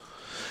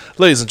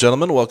Ladies and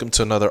gentlemen, welcome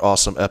to another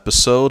awesome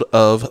episode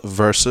of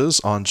Versus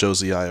on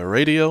Josie Aya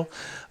Radio.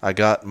 I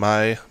got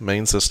my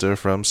main sister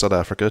from South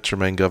Africa,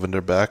 Tremaine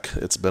Govender, back.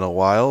 It's been a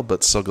while,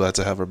 but so glad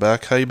to have her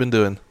back. How you been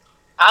doing?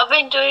 I've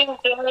been doing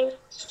good.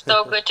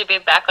 So good to be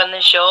back on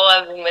the show.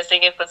 I've been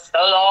missing it for so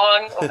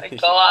long. Oh my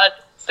God.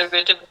 So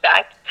good to be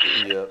back.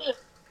 Yeah.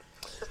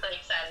 So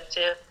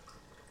excited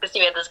to see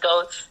where this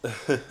goes.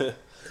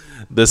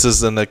 This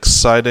is an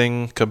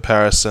exciting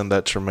comparison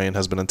that Tremaine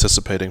has been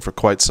anticipating for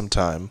quite some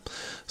time.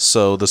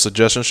 So the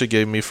suggestion she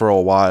gave me for a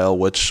while,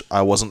 which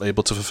I wasn't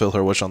able to fulfill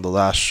her wish on the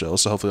last show,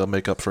 so hopefully I'll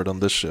make up for it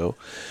on this show,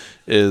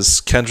 is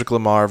Kendrick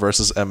Lamar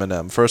versus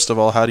Eminem. First of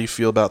all, how do you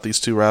feel about these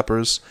two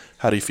rappers?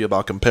 How do you feel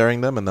about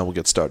comparing them? And then we'll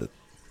get started.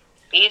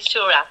 These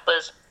two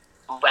rappers,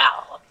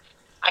 wow.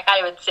 I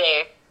can't even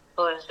say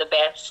who's the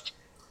best.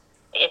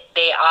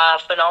 They are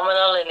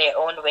phenomenal in their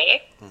own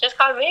way. Just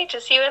can't wait to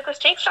see where this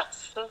takes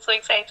us. I'm so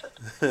excited.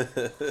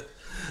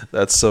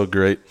 That's so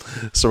great.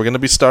 So we're going to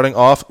be starting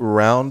off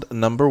round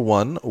number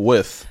 1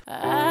 with...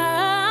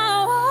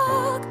 I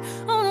walk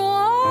on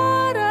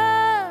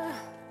water,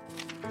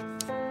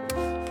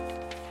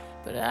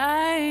 but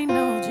I ain't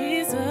no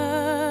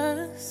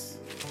Jesus.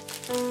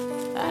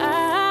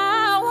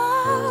 I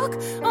walk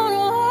on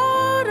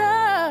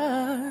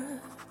water,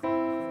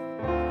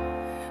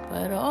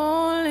 but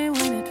only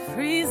when it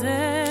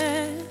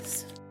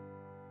freezes.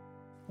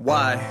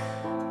 Why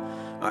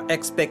are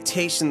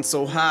expectations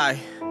so high?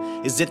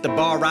 Is it the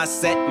bar I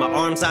set, my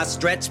arms I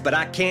stretch, but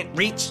I can't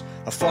reach?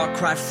 A far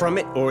cry from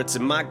it, or it's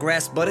in my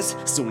grasp, but as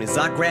soon as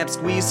I grab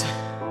squeeze,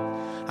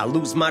 I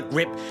lose my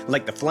grip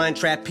like the flying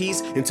trapeze.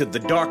 Into the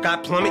dark I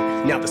plummet,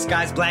 now the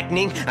sky's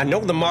blackening. I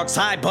know the mark's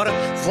high,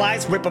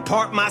 butterflies rip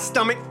apart my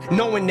stomach,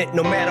 knowing that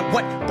no matter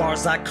what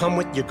bars I come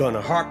with, you're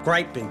gonna heart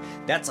gripe, and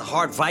that's a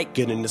hard fight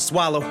getting to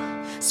swallow.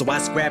 So I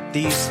scrap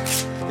these,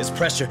 as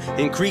pressure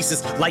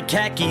increases like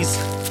khakis.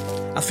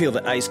 I feel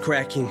the ice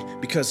cracking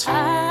because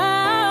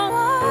I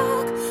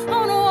walk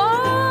on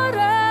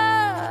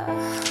water,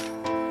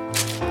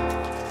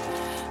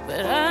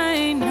 but I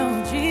ain't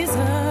no Jesus.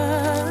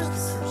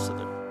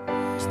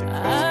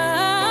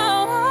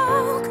 I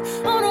walk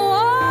on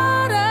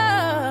water,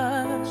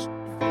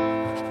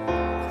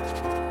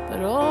 but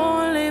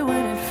only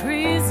when it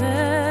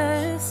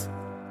freezes.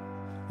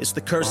 it's the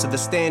curse of the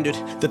standard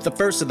that the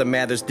first of the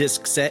Mathers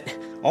disc set.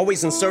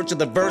 Always in search of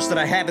the verse that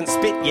I haven't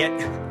spit yet.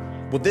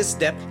 Will this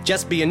step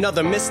just be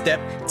another misstep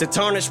to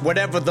tarnish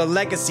whatever the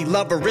legacy,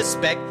 love, or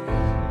respect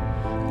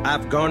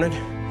I've garnered?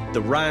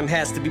 The rhyme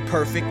has to be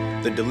perfect,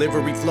 the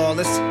delivery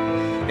flawless,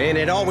 and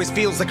it always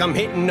feels like I'm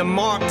hitting the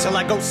mark till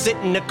I go sit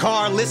in the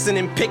car, listen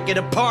and pick it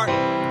apart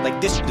like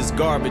this shit is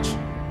garbage.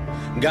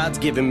 God's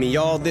given me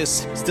all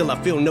this, still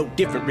I feel no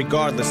different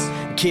regardless.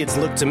 Kids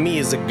look to me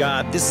as a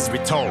god, this is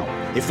rhetorical.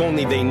 If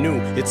only they knew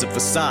it's a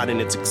facade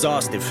and it's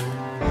exhaustive.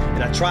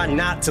 And I try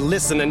not to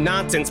listen to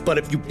nonsense, but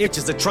if you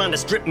bitches are trying to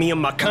strip me of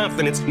my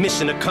confidence,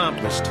 mission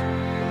accomplished.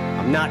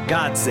 I'm not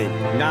Godsend,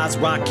 Nas,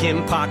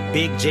 Rakim, Pac,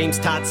 Big, James,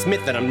 Todd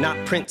Smith, and I'm not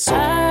Prince. So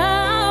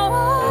I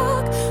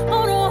walk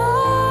on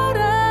water,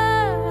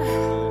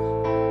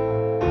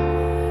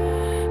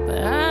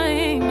 but I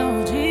ain't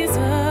no Jesus.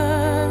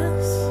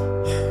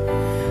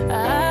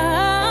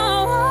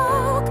 I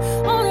walk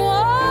on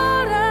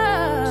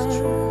water,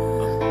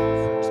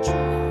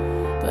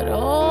 but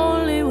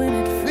only when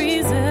it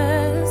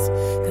freezes.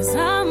 'Cause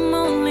I'm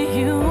only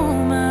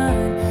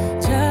human,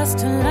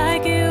 just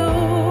like you,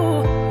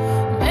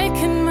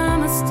 making my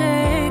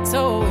mistakes.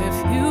 Oh,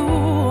 if you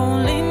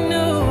only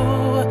knew,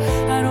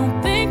 I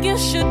don't think you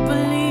should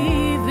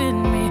believe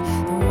in me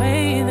the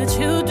way that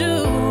you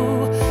do.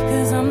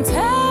 'Cause I'm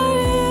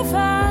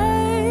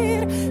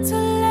terrified to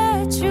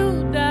let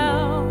you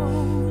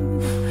down.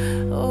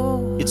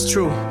 Oh. it's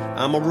true,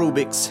 I'm a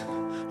Rubik's,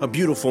 a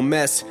beautiful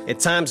mess, at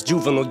times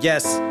juvenile,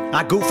 yes.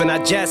 I goof and I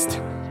jest.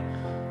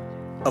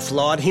 A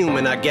flawed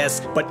human, I guess,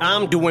 but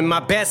I'm doing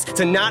my best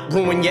to not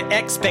ruin your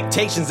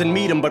expectations and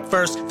meet 'em. But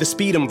first, the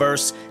speed 'em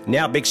verse.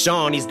 Now Big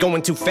Sean, he's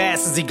going too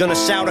fast. Is he gonna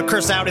shout or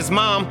curse out his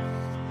mom?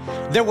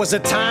 There was a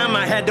time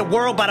I had the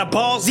world by the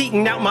balls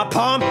eating out my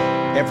palm.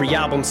 Every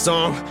album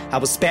song I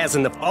was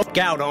spazzing the fuck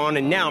out on,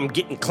 and now I'm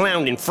getting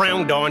clowned and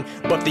frowned on.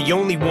 But the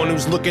only one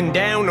who's looking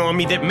down on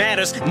me that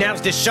matters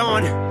now's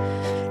Deshaun.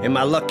 Am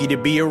I lucky to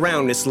be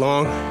around this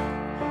long?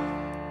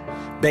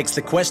 Begs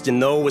the question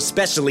though,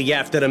 especially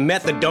after the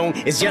methadone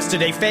is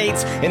yesterday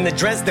fades and the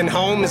Dresden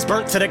home is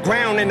burnt to the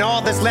ground and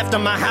all that's left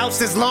of my house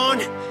is lawn.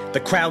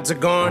 The crowds are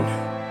gone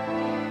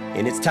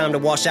and it's time to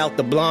wash out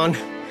the blonde.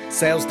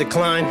 Sales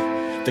decline,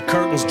 the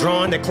curtains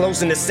drawn, they're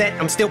closing the set.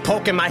 I'm still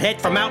poking my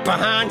head from out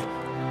behind.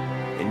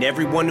 And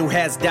everyone who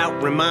has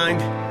doubt,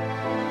 remind.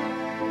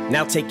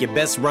 Now take your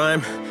best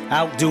rhyme,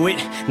 outdo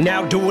it,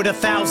 now do it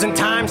 1,000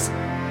 times.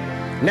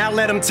 Now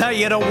let them tell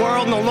you the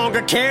world no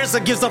longer cares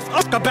or gives a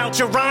fuck about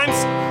your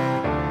rhymes.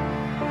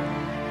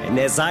 And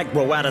as I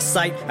grow out of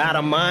sight, out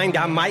of mind,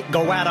 I might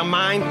go out of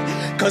mind.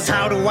 'Cause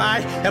how do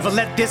I ever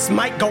let this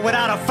mic go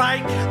without a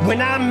fight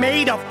when I'm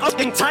made of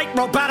fucking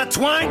tightrope out of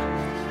twine?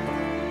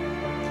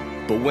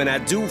 But when I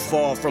do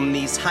fall from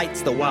these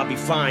heights, though I'll be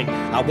fine.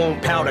 I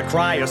won't powder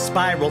cry or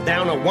spiral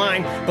down a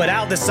whine, but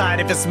I'll decide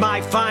if it's my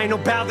final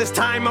bow this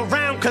time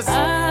around, cause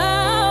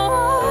I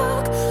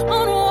walk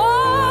on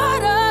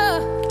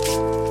water,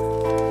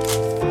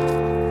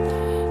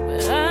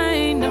 but I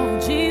ain't no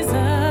Jesus.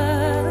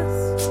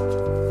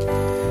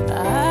 I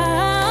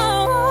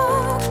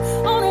walk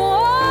on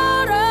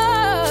water,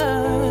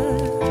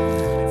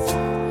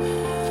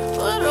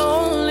 but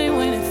only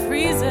when it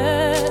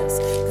freezes,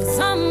 'cause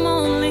I'm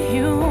only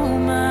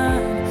human,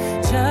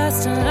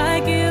 just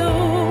like you.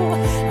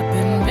 I've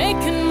been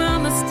making my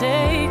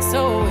mistakes,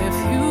 so if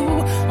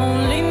you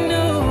only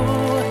knew,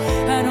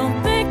 I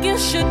don't think you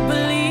should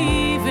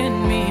believe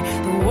in me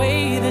the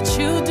way that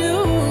you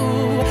do,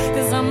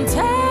 'cause I'm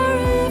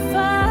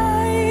terrified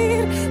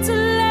to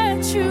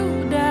let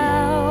you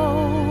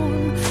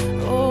down.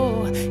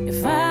 Oh,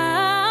 if I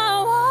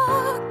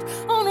walked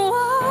on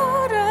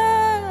water,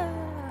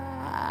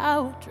 I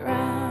would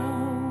drown.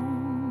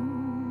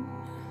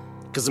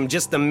 cause I'm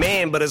just a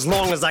man, but as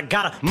long as I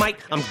got a mic,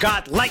 I'm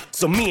godlike.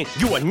 So me and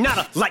you are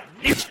not alike.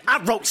 I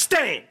wrote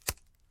Stan.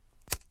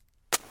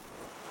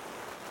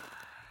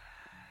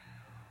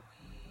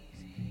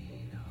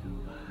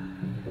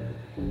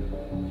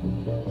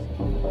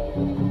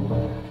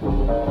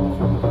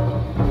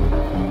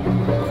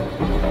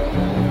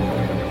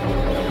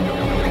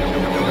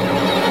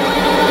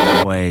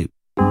 Wait.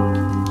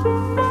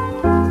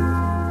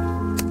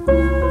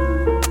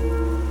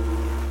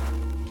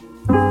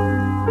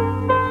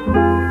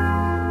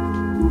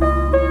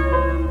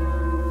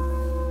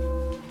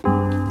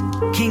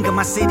 King of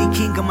my city,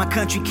 king of my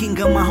country, king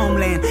of my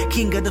homeland,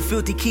 king of the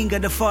filthy, king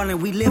of the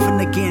fallen, we living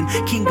again.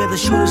 King of the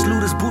shooters,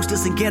 looters,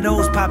 boosters, and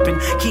ghettos popping.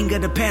 King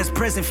of the past,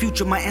 present,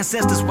 future, my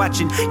ancestors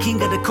watching.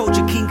 King of the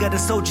culture, king of the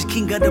soldiers,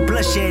 king of the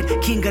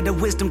bloodshed, king of the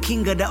wisdom,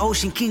 king of the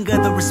ocean, king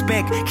of the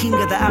respect, king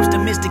of the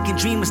optimistic and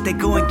dreamers that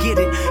go and get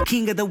it.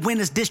 King of the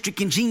winners,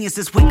 district and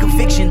geniuses with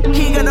conviction.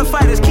 King of the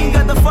fighters, king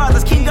of the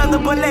fathers, king of the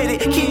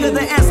belated, king of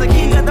the answer,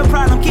 king of the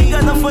problem, king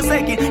of the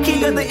forsaken,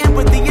 king of the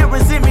empathy and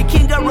resentment,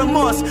 king of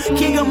remorse,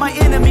 king of my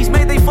enemies,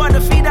 may they fall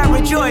defeat, I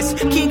rejoice.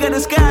 King of the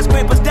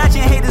skyscrapers,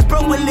 dodging haters,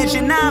 broke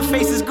religion, nine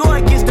faces, go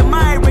against them,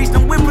 I erase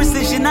them with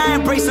precision, I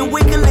embrace them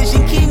with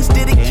collision. Kings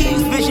did it,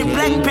 king's vision,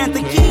 Black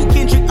Panther, King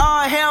Kendrick,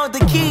 all hail the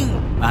king.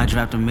 I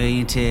dropped a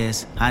million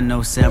tears. I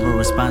know several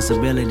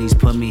responsibilities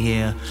put me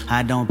here.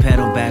 I don't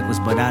pedal backwards,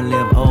 but I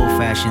live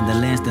old-fashioned. The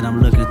lens that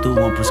I'm looking through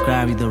won't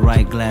prescribe you the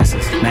right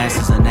glasses.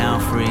 Masses are now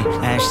free.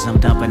 Ashes I'm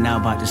dumping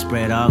out, about to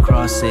spread all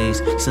across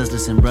seas.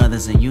 Sisters and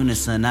brothers in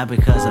unison, not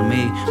because of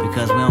me,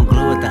 because we don't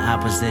glue with the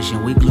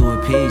opposition. We glue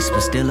with peace,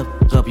 but still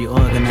up your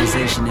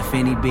organization. If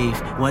any beef,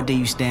 what do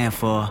you stand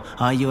for?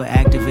 Are you an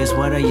activist?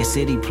 What are your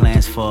city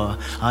plans for?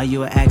 Are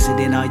you an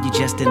accident? Are you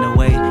just in the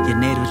way? Your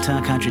native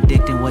tongue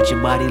contradicting what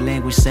your body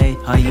language say?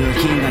 Are you a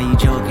king? Are you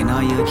joking?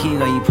 Are you a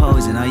king? Are you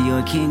posing? Are you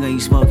a king? Are you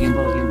smoking?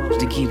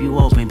 To keep you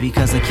open,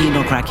 because a king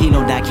don't cry, king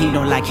don't die, king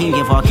don't lie, king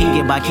give all, king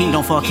get by, king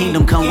don't fall,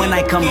 kingdom come when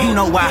I come, you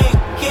know why.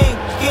 King,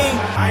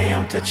 I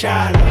am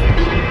T'Challa.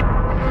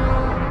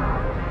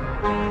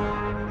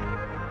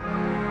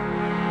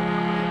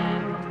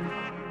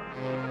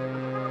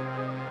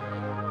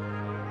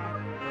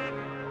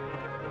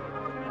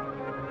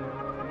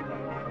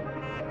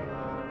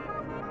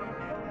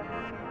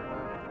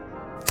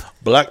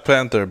 Black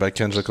Panther by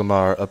Kendrick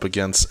Lamar up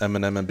against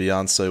Eminem and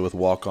Beyonce with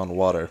Walk on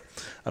Water.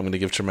 I'm going to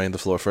give Tremaine the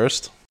floor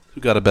first. Who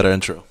got a better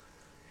intro?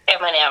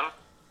 Eminem,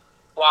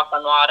 Walk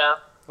on Water.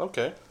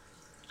 Okay.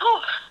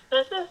 Oh,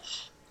 this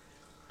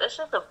is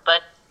a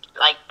bit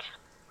like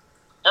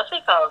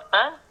difficult,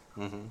 huh?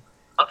 Mm-hmm.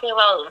 Okay,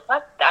 well,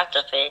 not that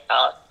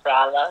difficult,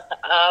 rather.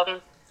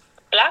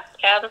 Black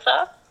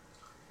Panther,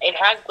 it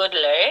had good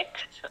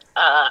lyrics.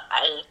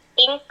 I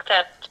think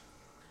that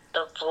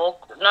the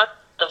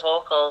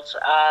vocals,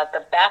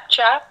 the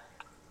backtrack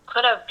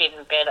could have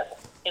been better.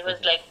 It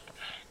was like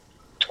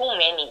too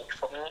many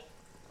for me.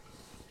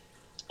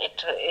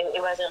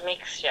 It was a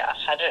mixture.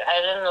 I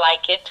didn't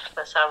like it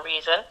for some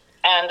reason.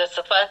 And it's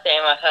the first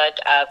time I heard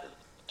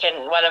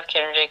one of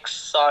Kendrick's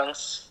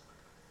songs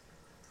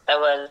that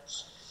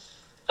was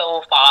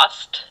so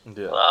fast.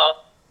 Yeah.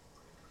 Well,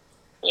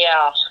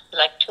 yeah,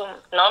 like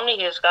normally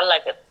he's got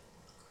like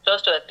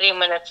close to a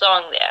 3-minute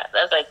song there.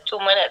 That's like 2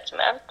 minutes,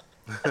 man.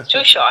 It's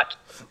too short.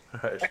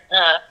 Right.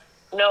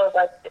 No,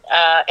 but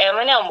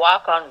Eminem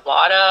Walk on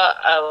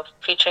Water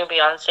featuring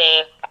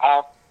Beyonce,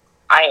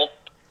 I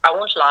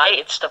won't lie,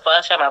 it's the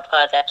first time I've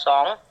heard that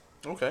song.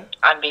 Okay.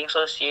 I'm being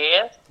so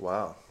serious.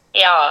 Wow.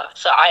 Yeah,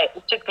 so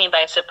it took me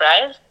by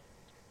surprise.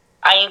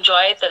 I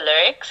enjoyed the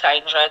lyrics, I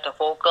enjoyed the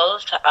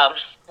vocals.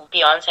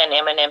 Beyonce and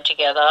Eminem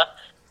together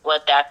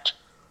with that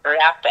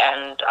rap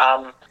and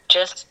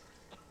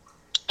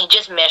it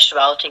just meshed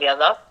well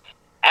together.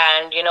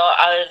 And, you know,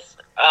 I was,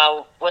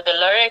 with the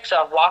lyrics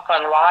of Walk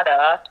on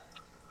Water,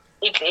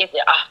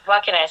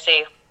 what can I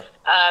say?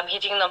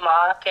 Hitting the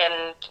mark,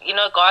 and, you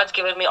know, God's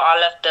given me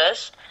all of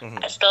this. Mm-hmm.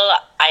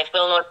 I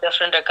feel no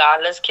different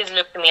regardless. Kids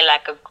look to me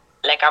like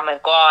I'm a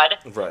god.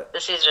 Right.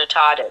 This is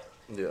retarded.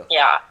 Yeah.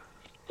 Yeah.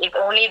 if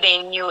only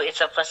they knew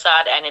it's a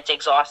facade and it's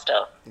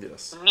exhaustive.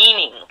 Yes.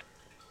 Meaning,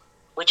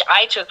 which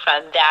I took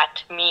from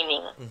that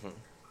meaning.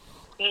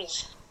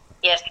 His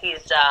name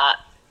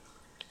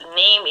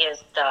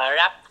is the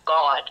rap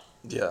god.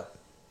 Yeah.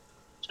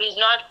 He's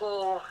not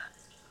who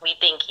we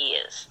think he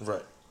is.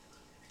 Right.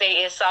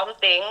 There is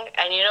something,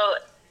 and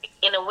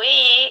in a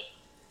way,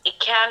 it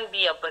can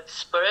be a bit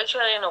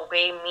spiritual in a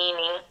way,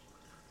 meaning,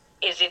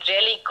 is it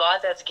really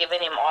God that's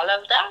given him all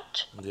of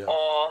that? Yeah.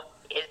 Or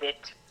is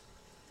it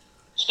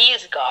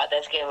his God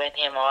that's given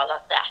him all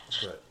of that?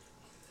 Right.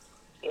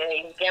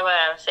 You get what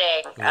I'm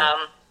saying?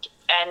 Yeah.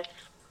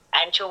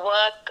 And to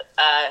work,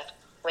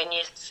 when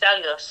you sell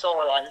your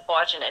soul,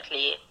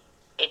 unfortunately,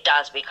 it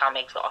does become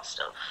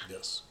exhaustive.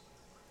 Yes.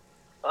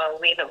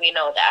 We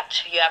know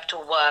that. You have to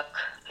work.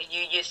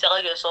 You sell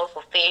your soul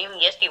for fame.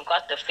 Yes, you've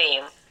got the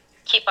fame.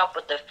 Keep up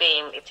with the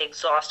fame. It's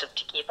exhaustive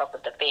to keep up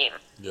with the fame.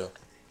 Yeah.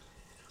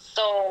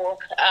 So,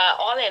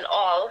 all in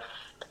all,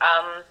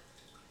 I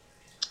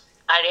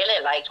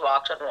really liked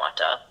Walked on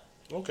Water.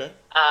 Okay.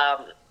 I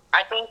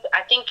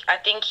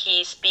think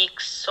he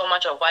speaks so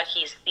much of what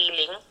he's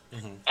feeling,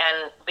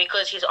 and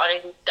because he's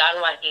already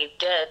done what he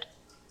did,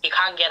 he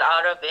can't get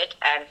out of it,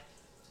 and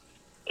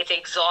it's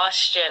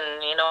exhaustion,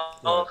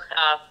 Right.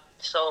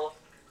 So,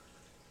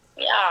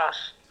 yeah,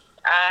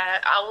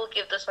 I will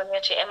give this one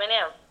here to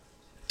Eminem.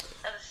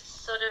 That's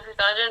so difficult.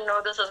 I didn't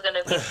know this was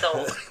gonna be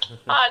so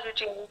hard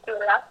between these two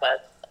rappers.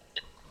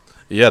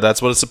 Yeah,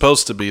 that's what it's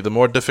supposed to be. The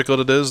more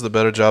difficult it is, the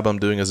better job I'm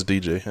doing as a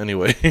DJ.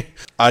 Anyway,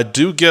 I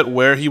do get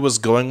where he was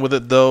going with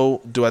it,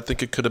 though. Do I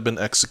think it could have been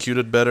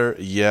executed better?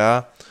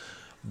 Yeah.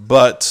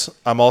 But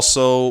I'm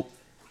also...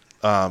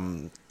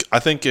 I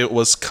think it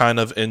was kind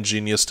of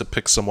ingenious to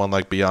pick someone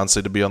like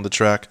Beyonce to be on the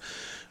track,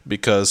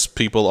 because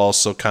people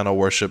also kind of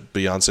worship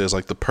Beyonce as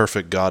like the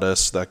perfect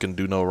goddess that can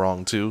do no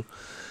wrong, too.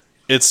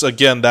 It's,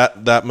 again,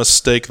 that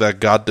mistake that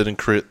God didn't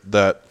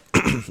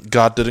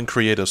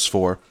create us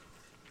for,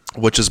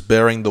 which is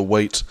bearing the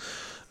weight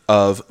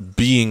of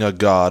being a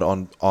god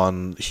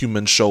on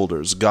human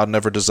shoulders. God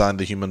never designed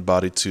the human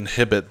body to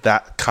inhibit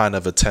that kind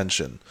of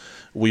attention.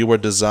 We were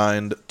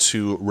designed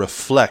to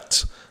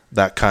reflect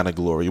that kind of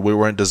glory. We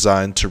weren't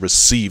designed to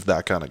receive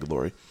that kind of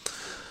glory.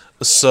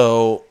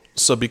 So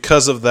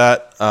because of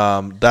that,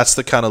 that's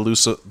the kind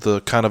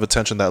of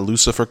attention that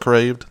Lucifer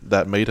craved,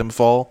 that made him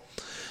fall.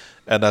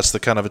 And that's the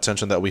kind of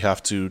attention that we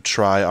have to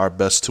try our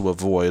best to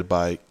avoid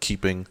by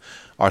keeping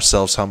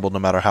ourselves humble no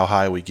matter how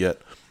high we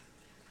get.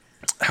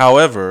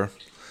 However,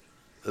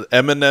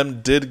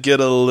 Eminem did get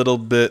a little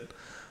bit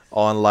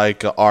on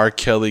like a R.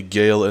 Kelly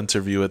Gale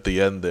interview at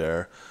the end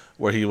there,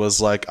 where he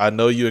was like, I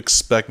know you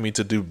expect me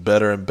to do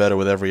better and better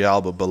with every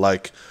album, but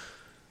like,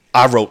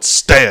 I wrote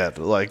Stand.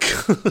 Like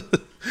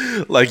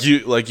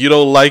you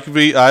don't like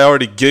me? I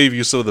already gave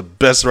you some of the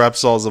best rap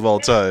songs of all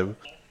time.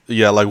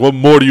 Yeah, like, what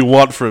more do you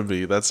want from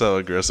me? That's how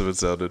aggressive it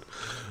sounded.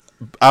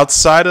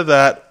 Outside of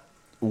that,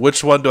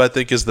 which one do I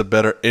think is the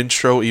better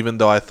intro, even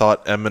though I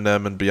thought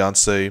Eminem and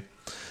Beyonce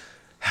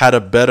had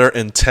a better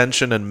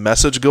intention and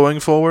message going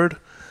forward?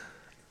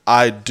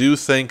 I do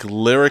think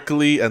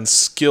lyrically and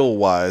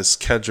skill-wise,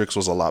 Kendrick's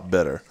was a lot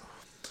better.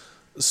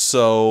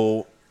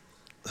 So,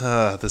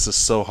 this is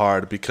so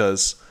hard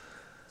because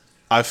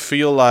I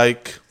feel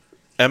like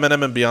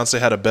Eminem and Beyonce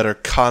had a better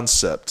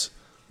concept,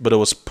 but it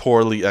was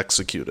poorly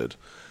executed.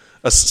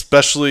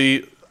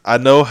 Especially, I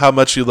know how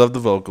much you love the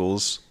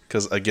vocals,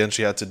 because again,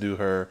 she had to do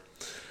her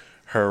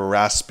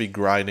raspy,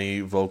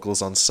 grimy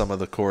vocals on some of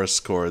the chorus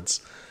chords.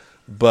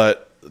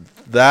 But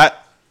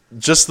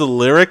just the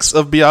lyrics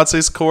of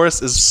Beyonce's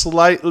chorus is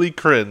slightly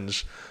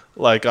cringe.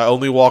 Like, I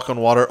only walk on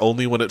water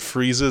only when it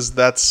freezes.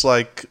 That's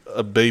like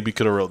a baby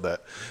could have wrote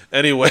that.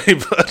 Anyway,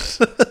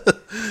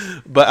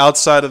 but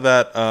outside of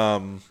that,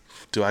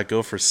 do I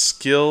go for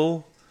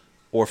skill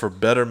or for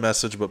better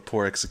message but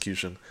poor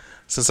execution?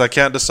 Since I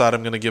can't decide,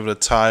 I'm going to give it a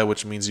tie,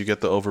 which means you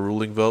get the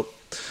overruling vote.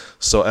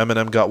 So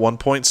Eminem got 1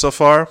 point so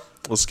far.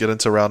 Let's get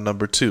into round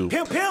number 2.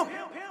 Pimp, pimp.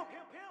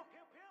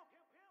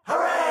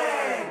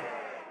 Hooray!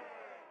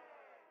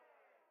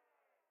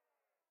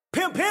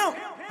 Pimp, pimp.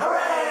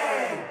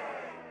 Hooray!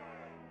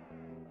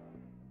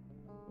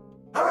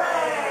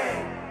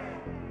 Hooray!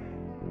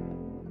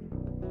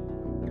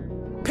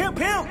 Pimp,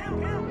 pimp.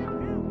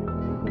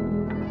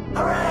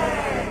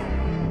 Hooray!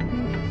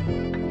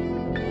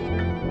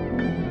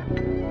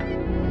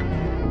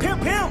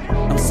 Pimp, pimp.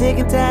 I'm sick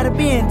and tired of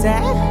being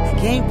tired.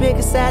 Can't pick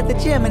a side the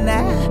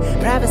Gemini.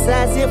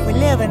 Prophesize if we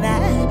live or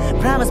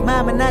not. Promise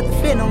mama not to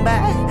fit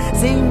nobody.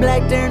 Seen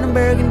black turning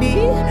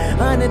burgundy.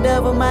 On the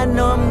double, I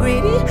know I'm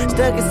greedy.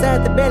 Stuck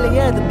inside the belly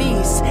of the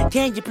beast.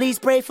 Can you please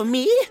pray for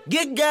me?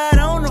 Get God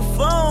on the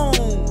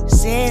phone.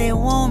 Said it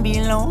won't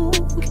be long.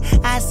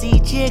 I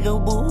see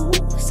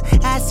jigaboos.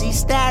 I see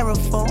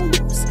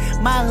styrofoams.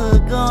 My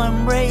hood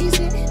going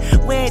brazen.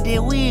 Where did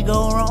we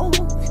go wrong?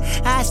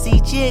 I see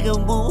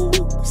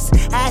jigaboos,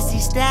 I see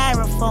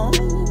styrofoam.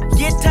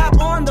 Get top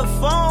on the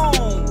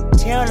phone.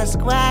 Tell the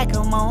squad,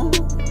 come on.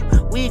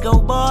 We go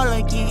ball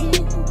again.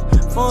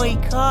 Before he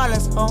call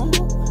us home.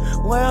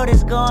 World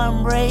is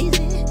going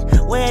brazen.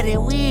 Where did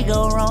we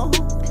go wrong?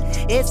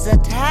 It's a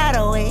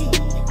tidal wave.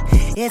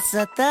 It's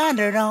a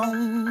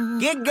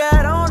thunderdome. Get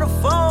God on the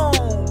phone.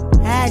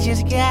 I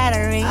just got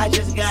a raise.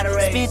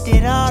 Spent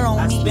it all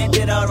on me.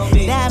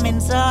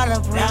 Diamonds all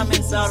of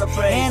praise.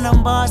 And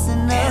I'm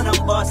bossing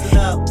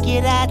up.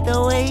 Get out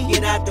the way.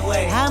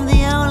 I'm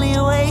the only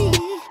way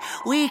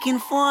we can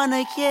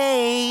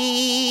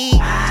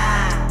fornicate.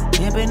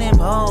 Pimping and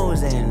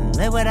posing.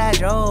 Look what I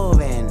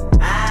drove in.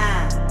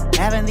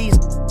 Having these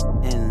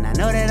and I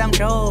know that I'm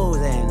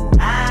chosen.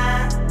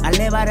 I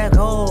live by the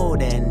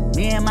code and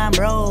me and my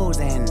bros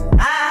and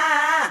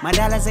my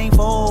dollars ain't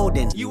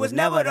folding. You was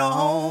never the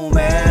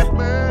homie.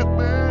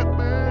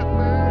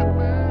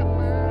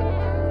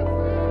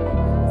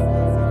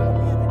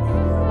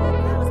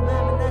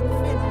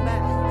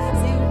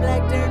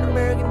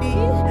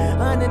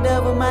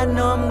 Underdouble, I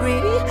know I'm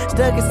greedy.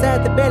 Stuck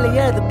inside the belly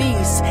of the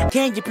beast.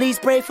 Can you please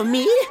pray for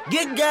me?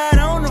 Get God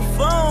on the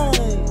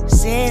phone.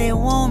 Said it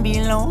won't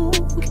be long.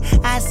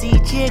 I see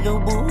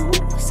jigaboos.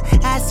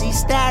 I see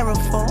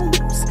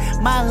styrofoams.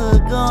 My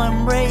hood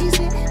going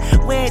brazen.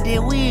 Where did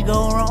we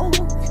go wrong?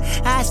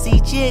 I see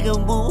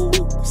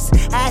jigaboos.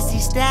 I see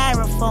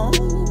styrofoam.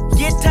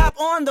 Get top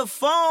on the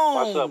phone.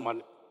 What's up,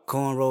 man?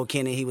 Cornrow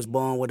Kenny, he was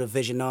born with a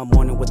vision all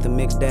morning with the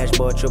mixed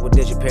dashboard, triple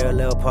digit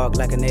parallel park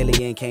like an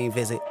alien came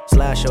visit.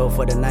 Slideshow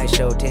for the night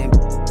show, 10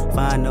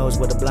 fine nose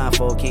with a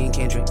blindfold, King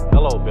Kendrick.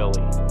 Hello, Billy.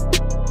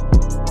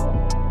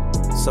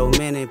 So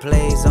many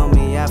plays on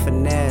me, I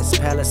finesse.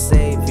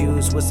 Palisade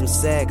views with some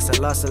sex. I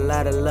lost a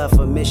lot of love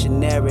for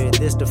missionary.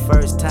 This the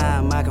first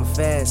time I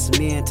confess.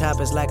 Me and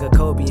Top is like a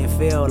Kobe and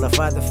Phil. A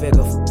father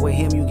figure, with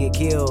him you get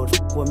killed.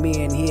 With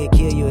me and he'll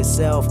kill you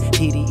itself.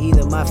 TD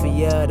either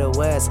Mafia or the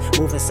West.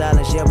 Moving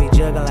silence, yeah we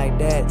juggling like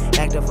that.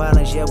 Active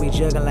violence, yeah we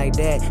juggling like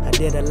that. I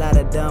did a lot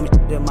of dumb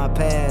shit in my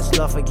past.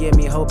 Lord forgive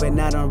me, hoping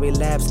I don't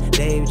relapse.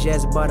 Dave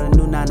just bought a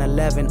new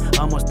 911.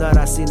 Almost thought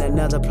I seen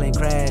another plane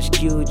crash.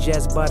 Q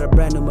just bought a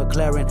brand new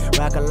McLaren.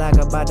 Rock-a-like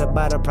about to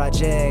buy the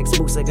projects.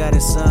 Moosa got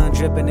his son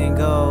dripping in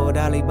gold.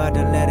 Ali about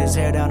to let his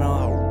hair down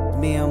on her.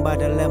 Me, I'm about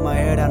to let my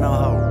hair down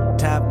on her.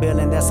 Top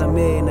billing, that's $1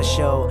 million a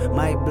show.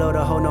 Might blow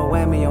the whole no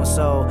whammy on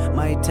soul.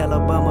 Might tell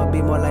Obama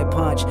be more like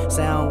Punch.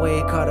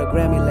 Soundwave caught a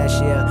Grammy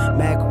last year.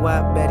 Mac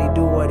Watt bet he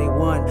do what he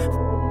want.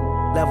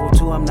 Level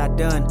 2, I'm not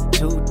done.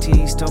 2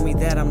 T's told me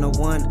that I'm the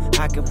one.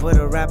 I can put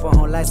a rapper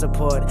on life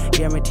support.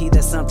 Guarantee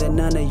that's something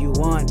none of you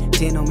want.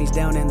 10 homies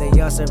down and they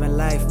all serving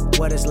life.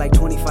 What is like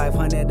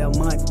 $2,500 a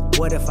month?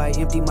 What if I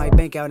empty my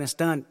bank out and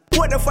stunt?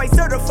 What if I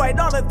certified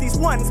all of these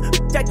ones?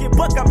 Jack your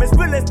buck, I'm as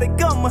real as they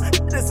come.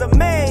 It's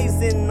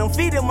amazing, I'm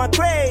feeding my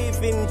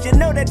cravings. You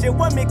know that you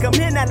want me, come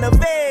here, not the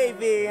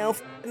baby. I'm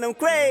f***ing them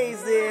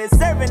crazy.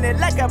 Serving it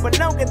like I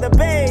belong in the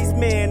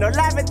basement. Or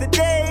live at the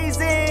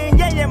Daisy.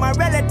 Yeah, my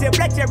relative,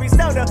 black cherry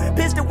soda.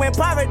 Pistol when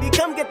poverty,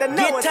 come get the note.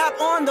 Get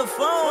Top on the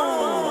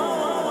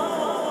phone.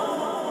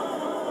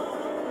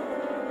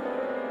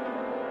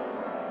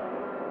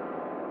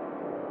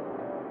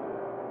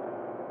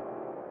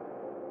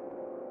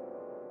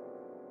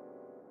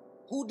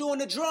 Who doing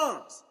the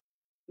drums?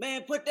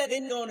 Man, put that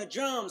in on the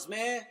drums,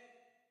 man.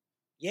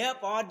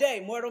 Yep, all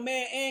day. Mortal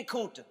Man and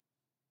Kunta.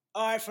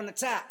 All right, from the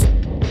top.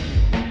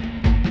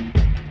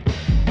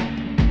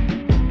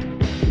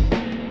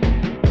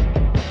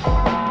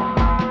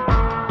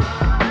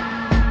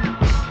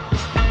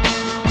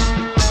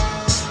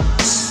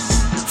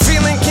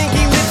 Feeling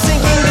kinky, lip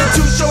syncing to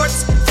Too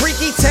Short's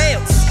freaky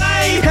tales.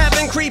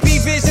 Having creepy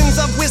visions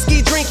of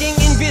whiskey drinking,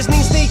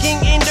 envisioning sneaking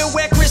into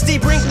where Christy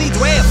Brinkley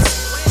dwells.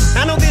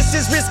 I know this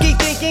is risky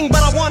thinking,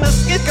 but I wanna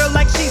skip her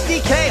like she's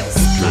decals.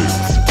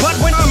 But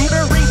when I'm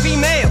murdering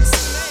females,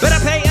 better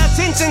pay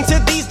attention to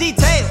these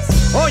details,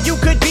 or you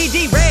could be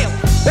derailed.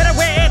 Better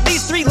wear at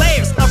least 3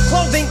 layers of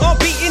clothing or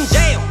be in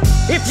jail.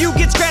 If you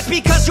get scratched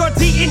because you're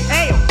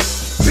DNA,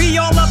 be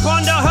all up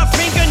under her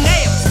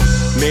fingernails.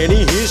 Man,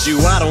 he hears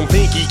you, I don't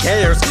think he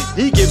cares.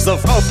 He gives a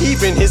fuck,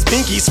 even his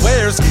pinky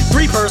swears.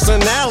 3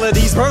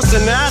 personalities,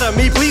 person out of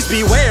me, please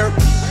beware.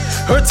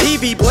 Her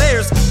TV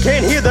blares,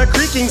 can't hear the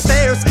creaking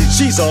stairs.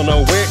 She's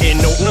unaware in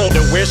no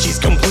underwear, she's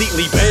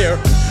completely bare.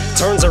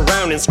 Turns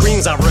around and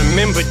screams, I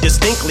remember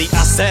distinctly.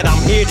 I said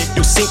I'm here to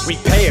do sink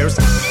repairs.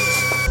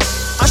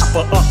 I chop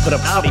her up, put her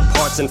body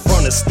parts in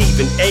front of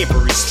Stephen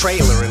Avery's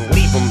trailer and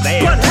leave him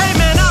there. But hey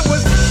man, I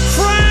was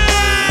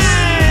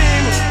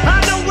framed.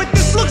 I know what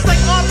this looks like,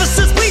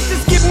 officers. Please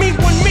just give me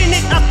 1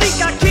 minute. I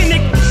think I can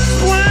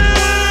explain.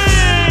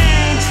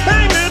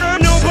 I ain't murder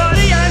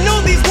nobody. I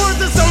know these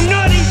words are so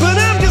nutty, but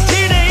I'm just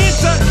here to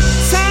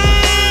entertain.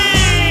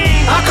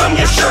 How come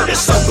your shirt is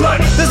so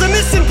bloody? There's a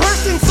missing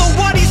person, so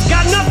what? He's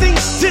got nothing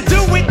to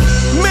do with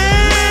me.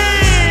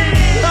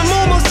 I'm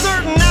almost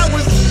certain I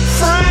was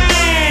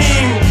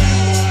framed.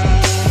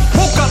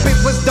 Woke up, it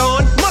was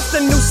dawn.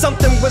 Musta knew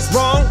something was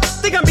wrong.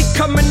 Think I'm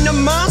becoming a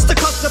monster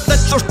cause of the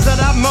church that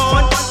I'm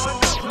on.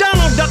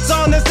 Donald Duck's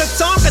on, there's a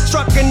Tonka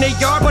truck in the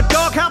yard. But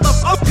dog, how the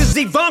fuck is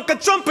Ivanka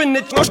Trump in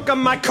the trunk of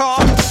my car?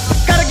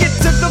 Gotta get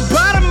to the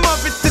bottom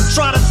of it to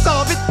try to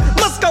solve it.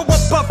 Must go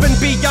above and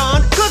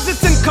beyond, cause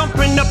it's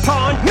incumbent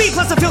upon me.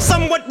 Plus I feel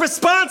somewhat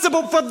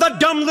responsible for the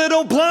dumb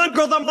little blonde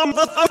girl, the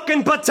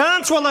fucking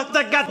baton twirler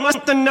that got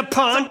nothing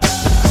upon.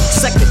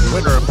 Second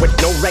Twitter with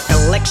no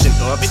recollection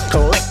of it.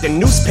 Collecting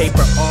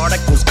newspaper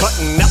articles,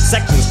 cutting out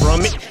sections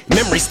from it.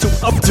 Memories too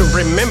up to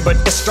remember.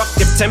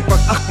 Destructive temper,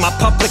 my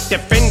public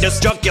defenders.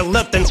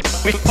 Jugular then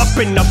me up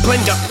in a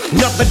blender.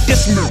 Another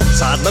dismal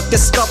toddler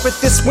discovered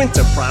this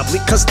winter. Probably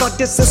cause thought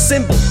this a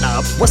symbol.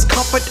 I was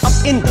covered up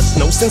in the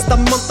snow since the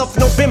month of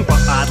November.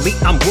 Oddly,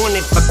 I'm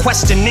wanted for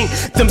questioning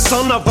them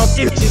son of a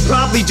bitches.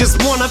 Probably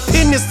just wanna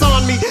pin this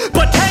on me.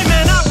 But hey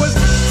man, I was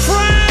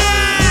framed.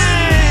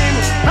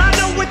 I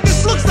know what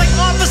this looks like,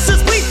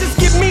 officers. Please just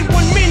give me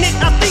 1 minute.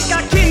 I think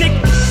I can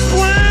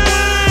explain.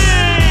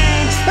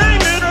 I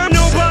murder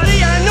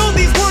nobody. I know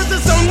these words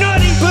are so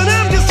nutty, but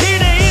I'm just here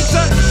to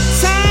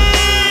entertain.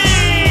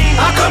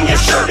 How come your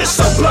shirt is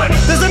so bloody?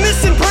 There's a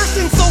missing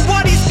person, so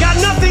what? He's got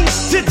nothing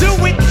to do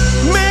with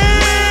me.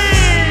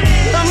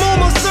 I'm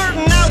almost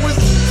certain I was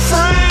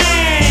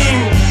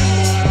framed.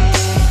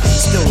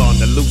 Still on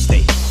the loose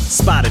day.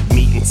 Spotted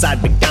me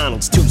inside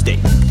McDonald's Tuesday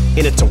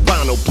in a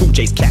Toronto Blue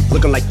Jays cap,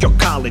 looking like your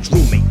college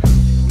roommate.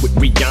 With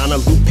Rihanna,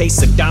 Lupe,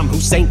 Saddam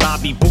Hussein,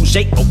 Bobby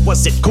Boucher, or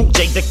was it Cool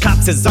J? The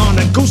cops is on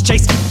a goose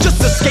chase.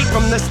 Just escape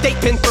from the state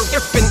pen for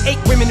ifing 8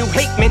 women who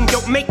hate men.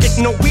 Don't make it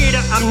no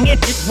weirder. I'm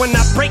naked when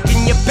I break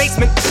in your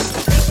basement.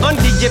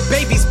 Under your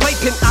baby's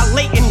playpen, I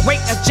lay in wait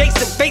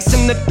adjacent,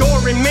 facing the door,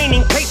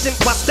 remaining patient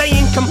while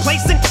staying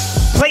complacent.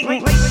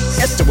 Blatant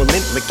textual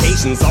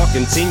implications all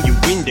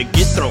continuing to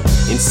get thrown.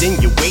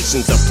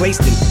 Insinuations are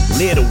placed in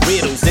little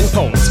riddles and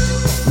poems,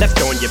 left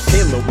on your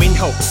pillow in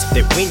hopes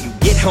that when you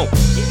get home,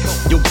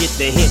 you'll get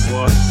the hint,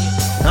 boy.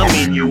 I'm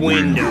in your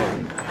window.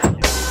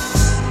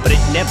 But it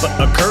never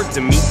occurred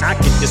to me I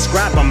could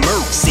describe a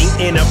murder scene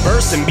in a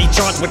verse and be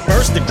charged with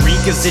first degree,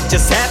 cause it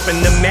just happened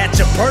to match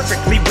up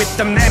perfectly with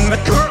the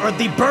amateur or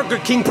the Burger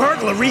King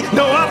burglary.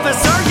 No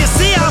officer, you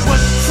see I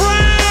was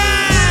framed.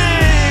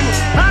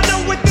 I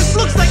know what this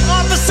looks like,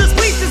 officers.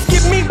 Please just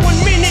give me 1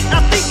 minute.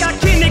 I think I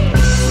can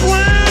explain.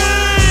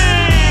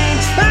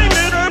 I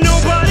murder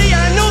nobody.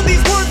 I know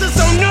these words are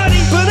so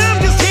nutty, but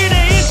I'm just here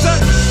to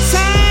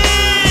entertain.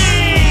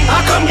 How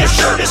come your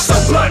shirt is so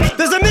bloody?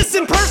 There's a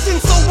missing person,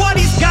 so what?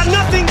 He's got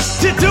nothing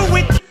to do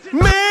with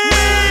me.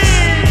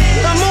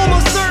 I'm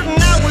almost certain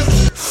I was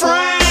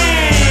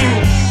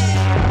framed.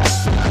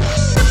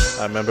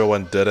 I remember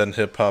when Dead End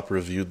Hip Hop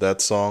reviewed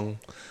that song,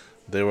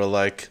 they were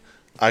like,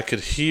 I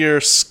could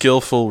hear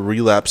skillful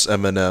relapse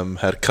Eminem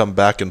had come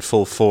back in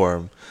full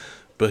form,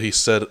 but he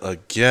said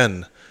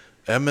again,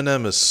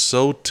 Eminem is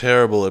so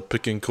terrible at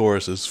picking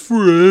choruses.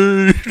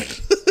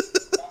 Framed.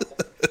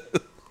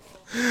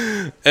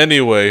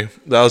 Anyway,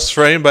 that was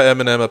Framed by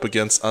Eminem up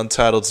against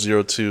Untitled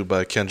 02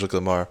 by Kendrick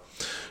Lamar.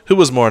 Who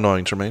was more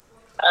annoying, Tremaine?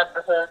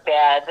 This is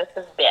bad. This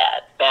is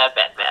bad. Bad.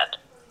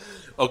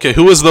 Okay,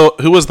 who was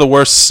the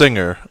worst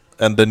singer?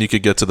 And then you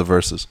could get to the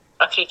verses.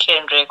 Okay,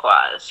 Kendrick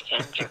was.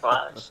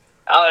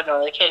 Oh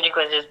no, Kendrick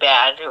was just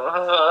bad.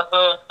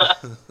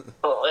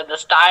 With the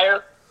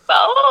style.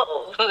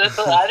 Oh,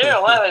 I don't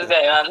know what was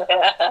going on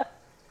there.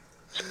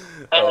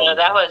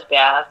 That was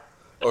bad.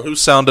 Or who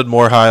sounded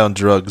more high on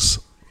drugs?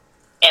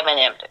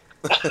 Eminem.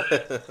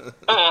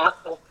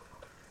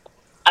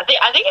 I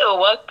think it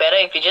would work better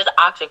if you just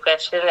ask a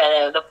question and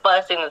then the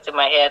first thing that's in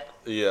my head.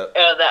 Yeah.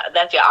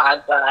 That's your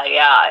answer.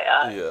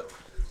 Yeah.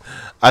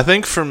 I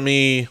think for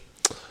me,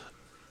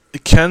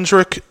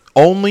 Kendrick,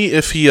 only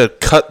if he had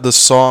cut the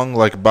song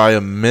like by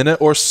a minute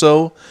or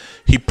so,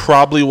 he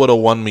probably would have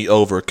won me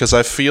over. Because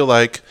I feel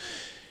like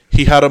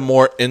he had a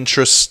more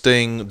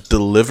interesting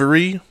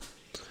delivery,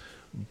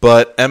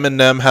 but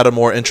Eminem had a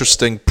more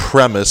interesting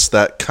premise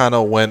that kind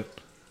of went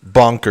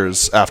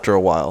bonkers after a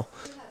while.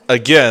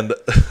 Again,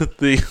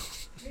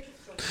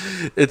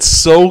 it's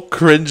so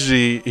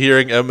cringy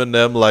hearing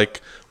Eminem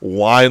like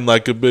whine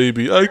like a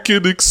baby. I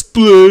can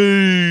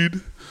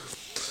explain.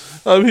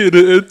 I'm here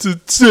to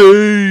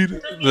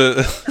entertain.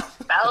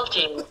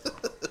 Belching.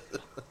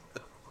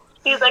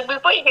 He's like,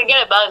 before you can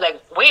get about it,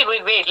 like, wait,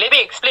 let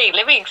me explain,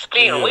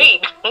 Yeah.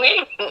 wait.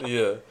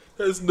 Yeah,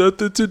 has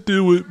nothing to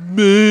do with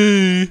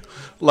me.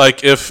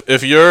 Like if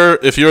your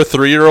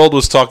 3-year-old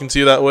was talking to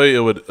you that way, it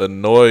would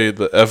annoy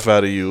the F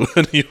out of you,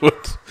 and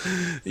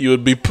you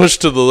would be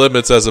pushed to the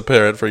limits as a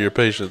parent for your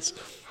patience.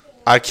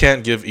 I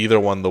can't give either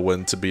one the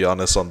win, to be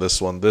honest, on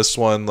this one. This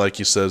one, like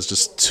you said, is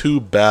just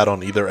too bad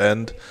on either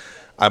end.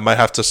 I might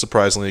have to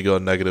surprisingly go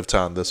negative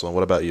tie on this one.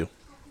 What about you?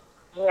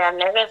 Yeah,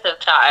 negative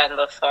tie on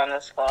this one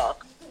as well.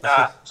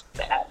 It's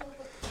bad.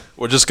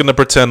 We're just gonna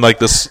pretend like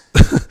this.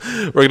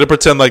 We're gonna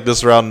pretend like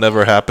this round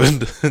never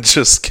happened and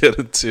just get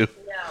into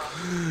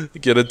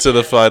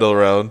the final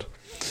round.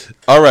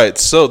 All right,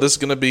 so this is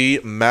gonna be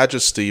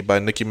 "Majesty" by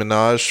Nicki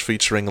Minaj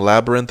featuring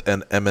Labyrinth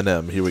and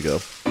Eminem. Here we go.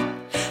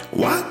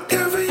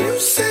 Whatever you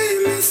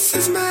say,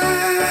 Mrs.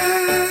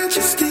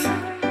 Majesty.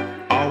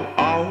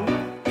 Oh.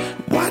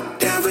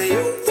 Whatever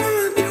you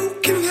want, you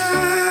can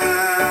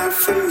have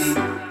from me.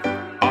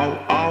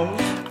 Oh.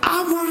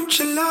 I want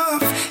your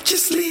love,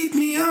 just lead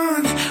me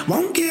on.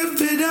 Won't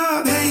give it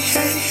up.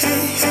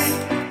 Hey.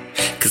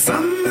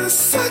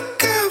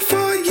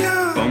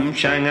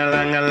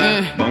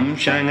 shang-a-lang-a-la, boom,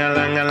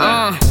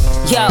 shang-a-lang-a-la.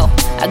 Yo,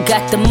 I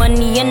got the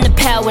money and the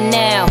power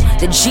now.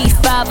 The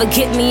G5 will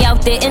get me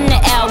out there in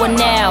the hour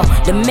now.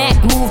 The Mac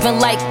moving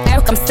like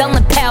Eric, I'm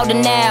selling powder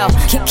now.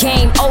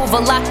 Came over,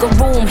 locker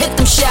room, hit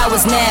them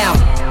showers now.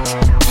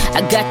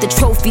 I got the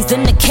trophies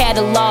in the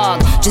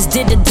catalog. Just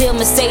did a deal,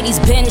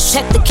 Mercedes-Benz,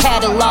 check the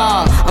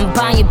catalog. I'm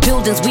buying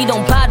buildings, we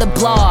don't buy the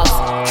blog.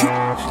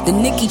 The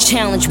Nicki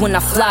challenge when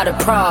I fly to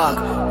Prague.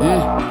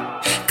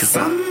 Cause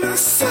I'm a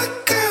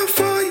sucker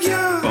for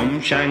you.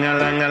 Boom,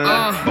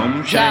 shang-a-lang-a-la,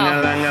 boom,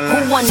 shang-a-lang-a-la.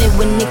 Who won it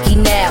with Nicki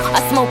now?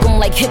 I smoke them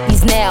like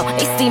hippies now.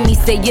 They see me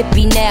say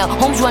yippee now.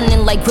 Homes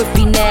running like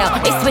Griffey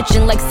now. They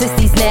switching like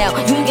sissies now.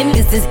 You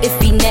niggas is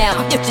iffy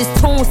now. If this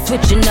tune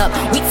switching up,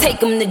 we take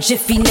them to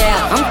Jiffy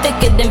now. I'm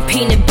thicker than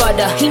peanut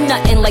butter. He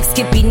nothing like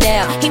Skippy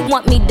now. He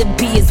want me to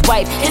be his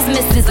wife. His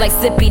missus like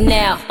Sippy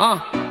now.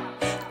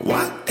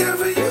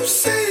 Whatever you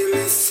say,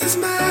 Mrs.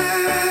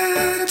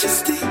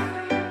 Majesty.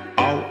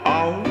 Oh,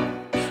 oh.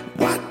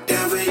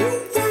 Whatever you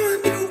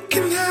want, you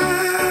can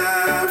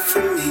have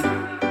from me.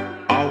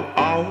 Oh,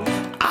 oh.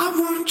 I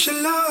want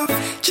your love,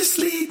 just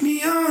lead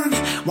me on.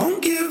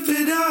 Won't give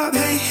it up,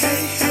 hey,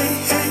 hey, hey,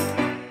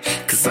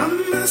 hey. Cause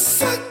I'm a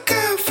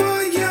sucker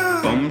for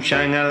you. Boom,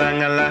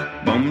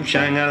 shang-a-lang-a-la, boom,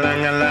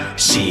 shang-a-lang-a-la.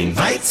 She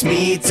invites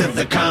me to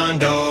the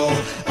condo.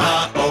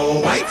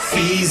 White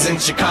fees in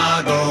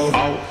Chicago.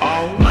 Oh,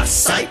 oh. My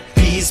sight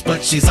piece,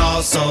 but she's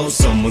also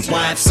someone's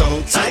wife,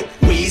 so tight.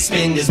 We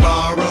spend is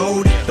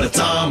borrowed, but it's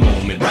our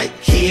moment right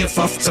here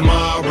for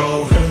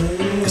tomorrow.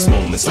 Cause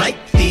moments like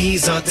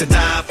these are to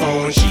die for.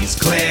 And she's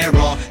clear,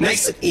 all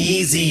nice and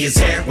easy as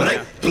hair. When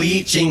I'm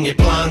bleaching it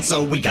blonde,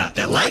 so we got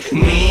that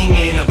lightning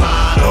in a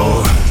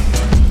bottle.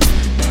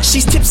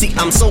 She's tipsy,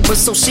 I'm sober,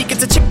 so she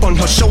gets a chip on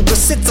her shoulder.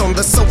 Sits on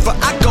the sofa,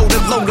 I go to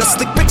load a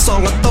slick brick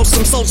song, or throw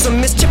some souls, some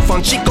mischief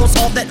on. She goes,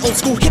 all that old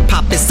school hip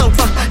hop is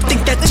over.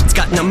 Think that it's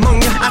got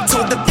pneumonia. I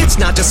told her it's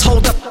not, just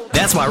hold up.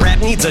 That's why rap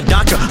needs a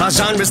doctor. Our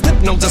genre's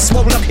lymph nodes are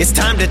swollen up. It's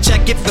time to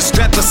check it for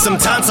strep or some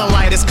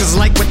tonsillitis. Cause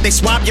like what they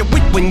swab you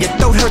with when your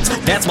throat hurts.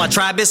 That's why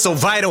tribe is so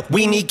vital.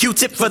 We need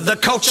Q-tip for the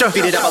culture.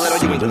 Beat it up a little,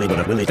 you ain't really, but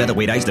I'm really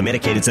featherweight. I used to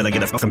medicate it till I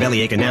get a fucking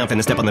bellyache. And now I'm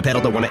finna step on the pedal.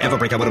 Don't wanna ever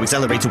break. I wanna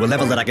accelerate to a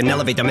level that I can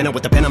elevate. I'm in it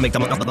with the pen, I'll make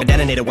them a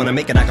detonator. Wanna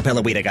make an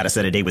acapella. Wait, I gotta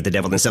set a date with the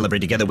devil and celebrate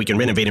together. We can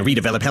renovate and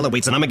redevelop hella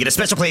weights, and I'ma get a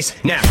special place.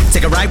 Now,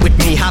 take a ride with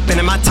me, hop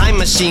into my time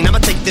machine. I'ma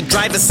take the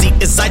driver's seat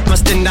as I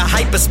thrust into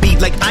hyperspeed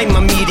like I'm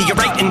a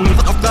meteorite and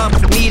the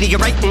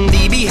meteorite in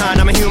the behind.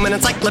 I'm a human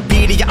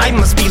encyclopedia. I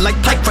must be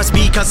like pie crust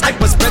because I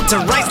was bred to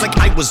rise like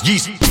I was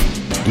yeast.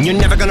 And you're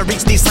never gonna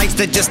reach these heights,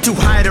 they're just too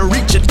high to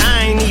reach it.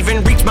 I ain't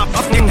even reached my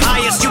fucking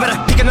highest. You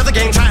better pick another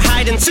game, try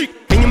hide and seek.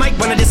 And you might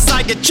wanna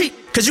decide to cheat,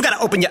 cause you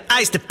gotta open your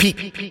eyes to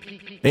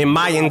peek. Am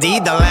I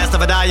indeed the last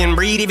of a dying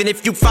breed? Even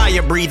if you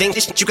fire breathing,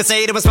 you could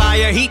say it was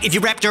fire heat. If you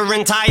wrapped your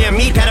entire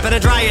meat, pad up in a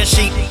dryer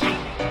sheet.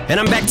 And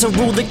I'm back to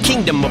rule the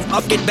kingdom of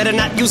up it. Better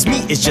not use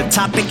me as your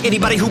topic.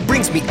 Anybody who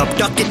brings me up,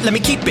 duck it. Let me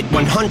keep it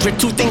 100.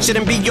 Two things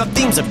shouldn't be your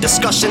themes of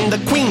discussion. The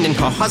queen and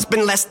her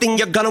husband. Last thing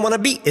you're gonna wanna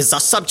be is our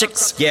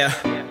subjects. Yeah.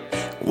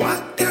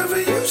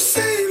 Whatever you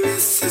say,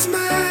 Mrs.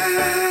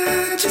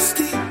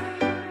 Majesty.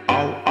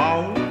 Oh,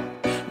 oh.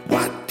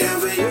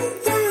 Whatever you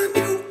want,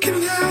 you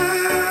can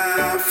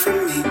have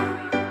from me.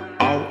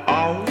 Oh,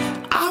 oh.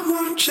 I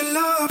want your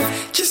love,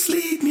 just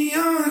lead me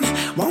on.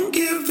 Won't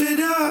give it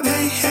up,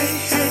 hey, hey,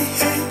 hey,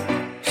 hey.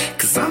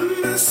 Cause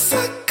I'm a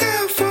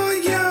sucker for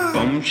you.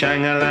 Boom,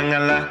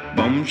 shang-a-lang-a-la,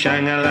 boom,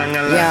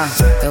 shang-a-lang-a-la. Yeah,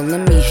 yo,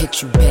 let me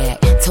hit you back.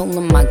 Told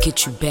him I'll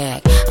get you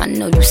back. I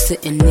know you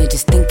sitting there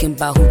just thinking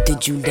about who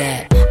did you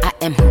that. I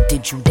am who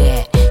did you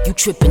that. You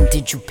trippin',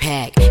 did you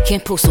pack?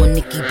 Can't post on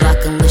Nicki Block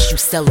unless you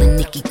sellin'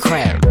 Nicki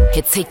crack.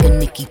 Here, take a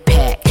Nicki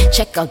pack.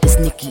 Check out this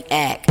Nicki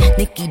act.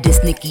 Nicki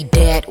this, Nicki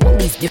that. All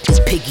these bitches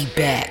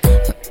piggyback.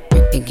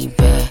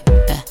 Piggyback.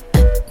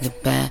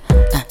 Get back.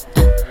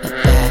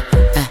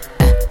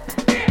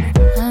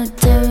 I'll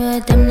tell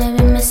you, them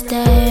never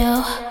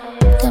misterio.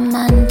 The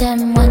man,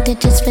 them want it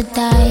just for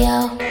die,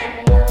 yo.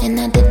 And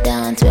at the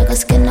dance, we got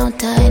skin out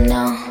tie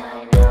now.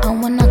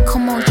 And when I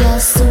come out, yeah,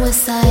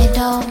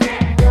 suicidal.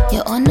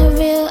 You're on the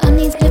real, and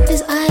these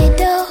bitches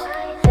idle.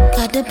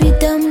 Gotta be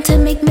dumb to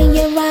make me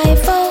your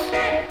rival.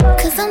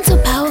 Cause I'm too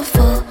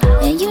powerful,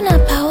 and you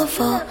not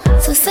powerful.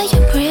 So say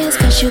your prayers,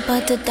 cause you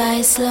about to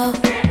die slow.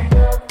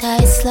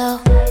 Die slow,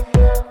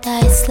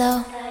 die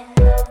slow.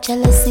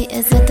 Jealousy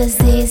is a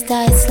disease,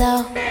 die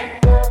slow.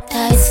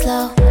 Die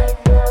slow,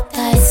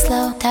 die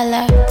slow. Tell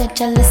her that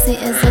jealousy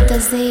is a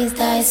disease,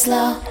 die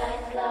slow.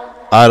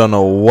 I don't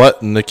know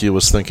what Nicki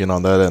was thinking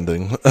on that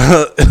ending.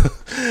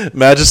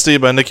 Majesty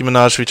by Nicki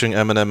Minaj featuring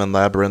Eminem and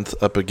Labyrinth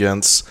up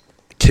against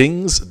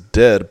King's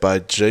Dead by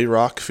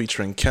J-Rock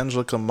featuring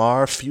Kendrick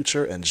Lamar,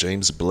 Future, and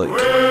James Blake.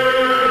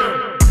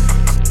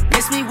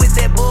 Miss me with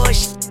that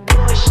bullshit.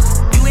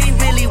 You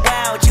ain't really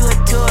wild, you a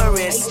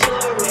tourist.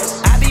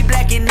 I be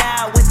blacking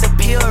out with the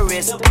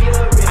purist.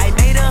 I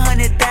made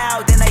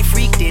 100,000, then I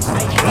freaked it.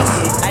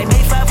 I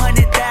made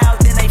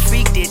 500,000, then I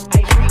freaked it.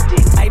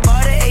 I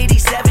bought an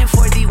 87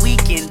 for the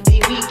weekend.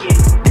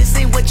 This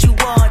ain't what you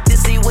want,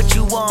 this ain't what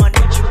you want.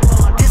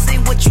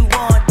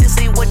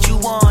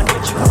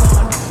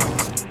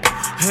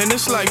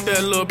 like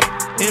that look.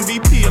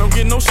 MVP, I don't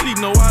get no sleep,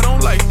 no, I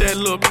don't like that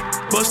look.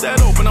 Bust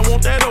that open, I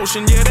want that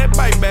ocean, yeah, that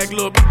bite back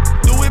look.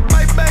 Do it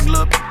bite back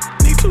look,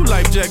 need 2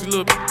 life jacks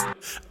look.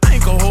 I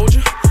ain't gon' hold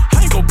you,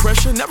 I ain't gon'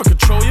 pressure, never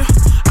control you.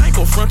 I ain't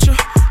gon' front you,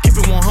 keep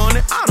it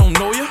 100, I don't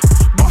know you.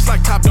 Boss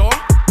like Top Dog,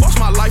 boss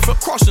my life up,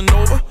 crossing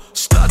over.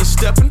 Stutter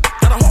stepping,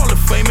 got a Hall of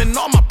Fame and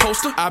all my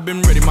poster. I've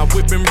been ready, my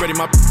whip been ready,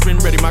 my been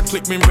ready, my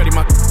click been ready,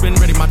 my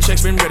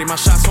checks been ready, my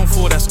shots on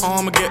full, that's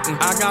Armageddon.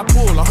 I got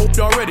pull, I hope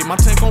y'all ready, my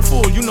tank on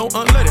full, you know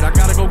unleaded. I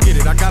gotta go get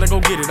it, I gotta go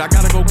get it, I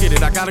gotta go get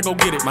it, I gotta go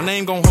get it. My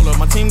name gon' hold up,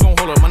 my team gon'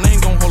 hold up, my name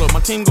gon' hold up, my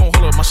team gon'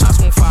 hold up, my shots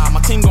gon' fire,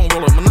 my team gon'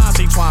 roll up,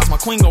 Menage twice, my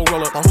queen gon'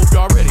 roll up. I hope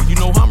y'all ready, you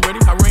know I'm ready,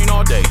 I rain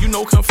all day, you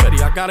know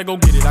confetti. I gotta go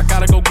get it, I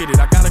gotta go get it,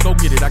 I gotta go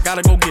get it, I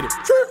gotta go get it.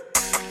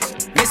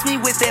 Miss me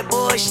with that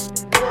bush.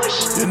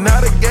 You're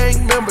not a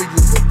gang member,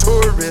 you're a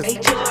tourist.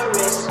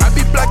 I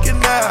be blacking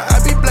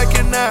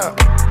out.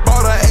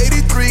 Bought a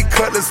 83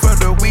 Cutlass for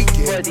the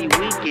weekend.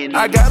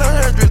 I got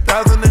 100,000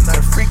 and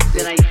I freaked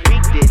it.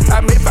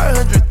 I made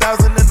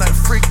 500,000 and I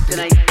freaked it.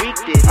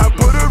 I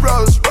put a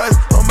Rolls Royce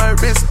on my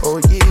wrist, oh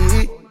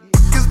yeah.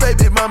 Cause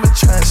baby mama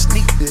tryna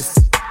sneak this.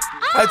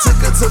 I took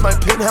her to my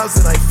penthouse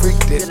and I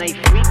freaked it.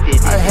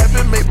 I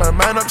haven't made my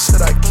mind up,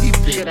 should I keep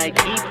it?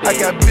 I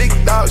got big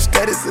dog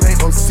status, it ain't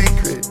no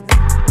secret.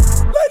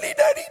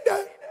 La-di-da-di-da,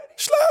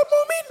 slime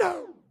on me now.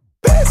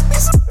 Pass me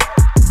some,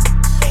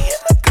 me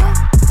in the car.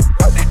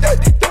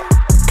 La-di-da-di-da,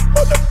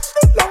 on the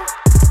floor.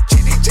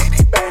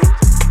 Chitty-chitty bang,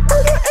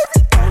 murder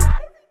everything.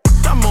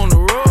 I'm on the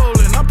roll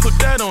and I put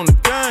that on the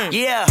game.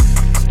 Yeah,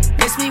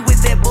 miss me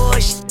with that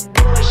bush.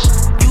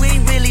 You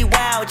ain't really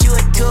wild, you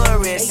a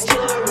tourist.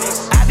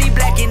 I be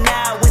blacking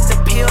out with the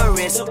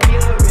purist.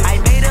 I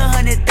made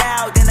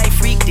 100,000, then I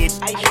freaked it.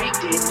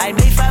 I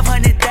made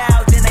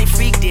 500,000, then I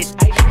freaked it.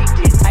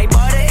 I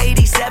bought an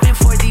 87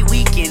 for the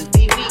weekend.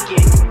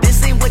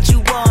 This ain't what you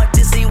want,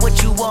 this ain't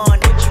what you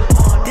want.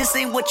 This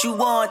ain't what you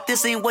want,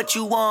 this ain't what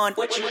you want.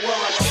 What you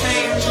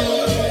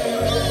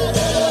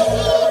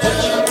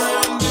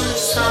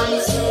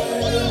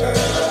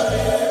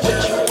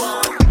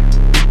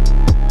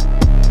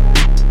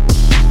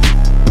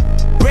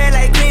Red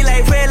light, green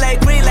light, red light,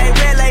 green light,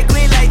 red light,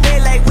 green light, they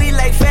like, we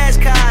like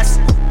fast cars.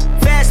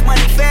 Fast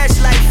money,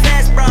 fast life,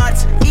 fast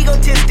broads.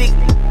 Egotistic,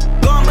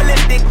 going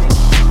ballistic.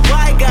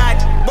 Why God,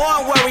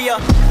 born warrior,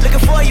 looking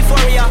for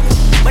euphoria.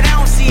 But I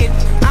don't see it,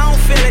 I don't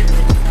feel it.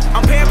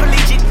 I'm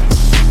paraplegic,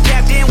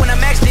 tapped in when I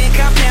maxed in.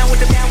 Compound with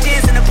the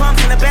tens and the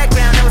pumps in the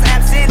background. I was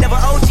absent, never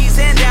OGs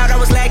and out. I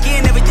was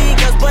lacking everything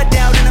else but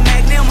doubt. In the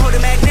magnum,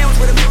 holding magnums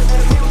with a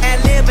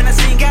ad lib and I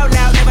sing out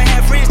loud. Never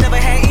had friends, never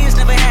had ears,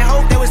 never had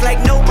hope. That was like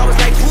nope, I was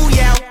like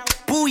booyah,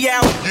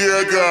 booyah.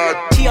 Yeah,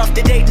 God. T off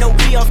the date, no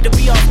be off the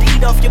be off the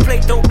eat off your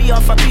plate, don't be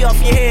off, I be off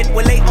your head.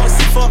 We're late on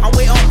C4, I'm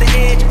way off the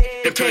edge.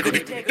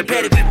 Integrity, the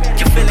pedigree,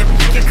 your feeling,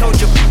 your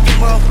culture, your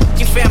moral,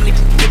 your family,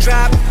 your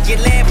tribe, your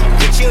land,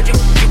 your children,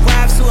 your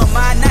wives. Who am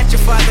I? Not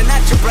your father,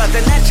 not your brother,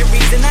 not your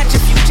reason, not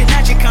your future,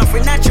 not your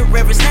comfort, not your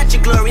reverence, not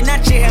your glory,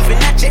 not your heaven,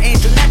 not your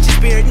angel, not your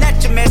spirit,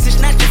 not your message,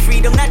 not your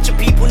freedom, not your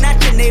people,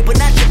 not your neighbor,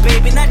 not your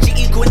baby, not your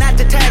equal, not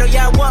the title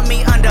y'all want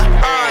me under.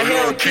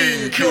 Hell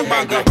King,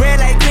 Killmonger.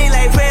 Red light, green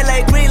light, red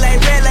light, green light,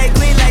 red light,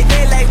 green light,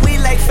 they like, we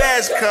like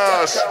fast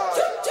cars.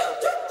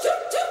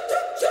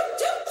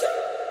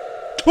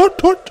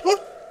 What?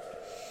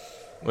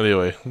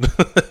 Anyway,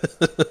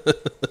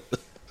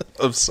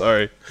 I'm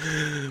sorry.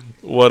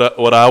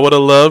 What I would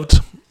have loved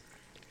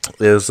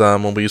is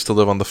when we used to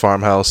live on the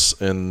farmhouse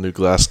in New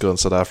Glasgow in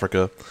South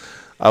Africa.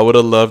 I would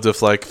have loved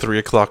if like 3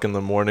 o'clock in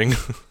the morning,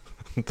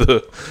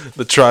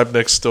 the tribe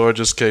next door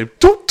just came.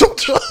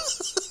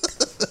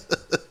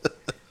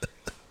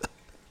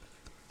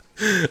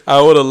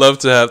 I would have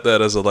loved to have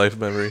that as a life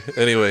memory.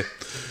 Anyway,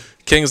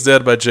 King's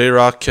Dead by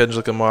J-Rock,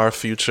 Kendrick Lamar,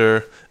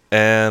 Future,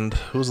 and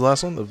who's the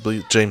last one?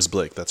 James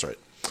Blake, that's right.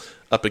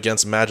 Up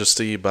against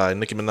Majesty by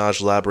Nicki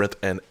Minaj, Labyrinth,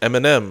 and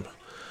Eminem.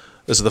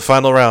 This is the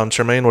final round.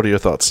 Tremaine, what are your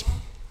thoughts?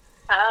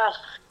 Oh,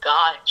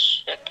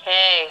 gosh.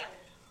 Okay.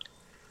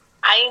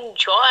 I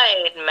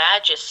enjoyed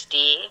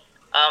Majesty,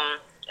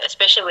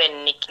 especially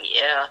when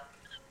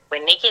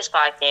Nicki's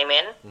part came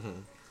in. Mm-hmm.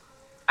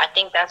 I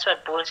think that's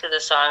what boosted the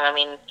song. I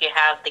mean, you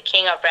have the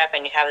king of rap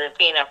and you have the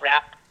queen of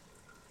rap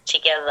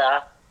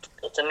together.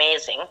 It's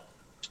amazing.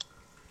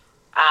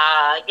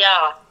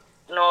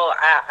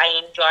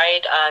 I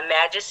enjoyed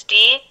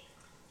Majesty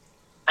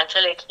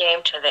until it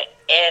came to the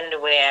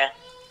end where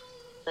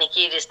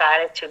Nicki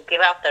decided to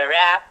give up the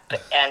rap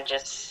and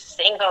just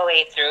sing her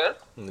way through.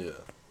 Yeah.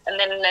 And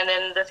then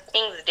the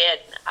King's Dead.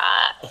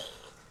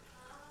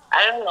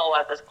 I don't know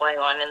what was going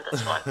on in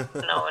this one.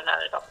 No,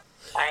 not at all.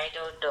 I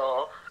don't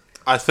know.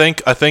 I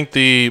think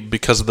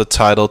because of the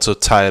title, to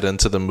tie it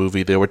into the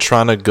movie, they were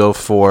trying to go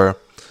for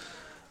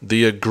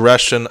the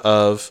aggression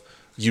of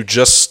you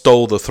just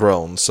stole the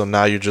throne, so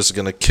now you're just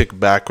gonna kick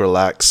back,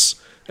 relax,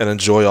 and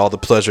enjoy all the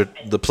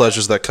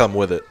pleasures that come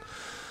with it.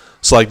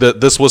 So like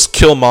this was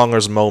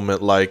Killmonger's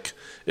moment. Like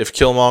if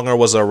Killmonger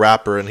was a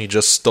rapper and he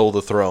just stole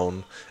the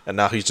throne, and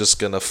now he's just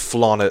gonna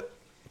flaunt it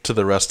to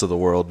the rest of the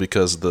world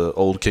because the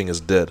old king is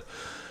dead.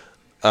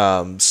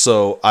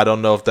 So I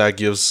don't know if that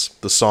gives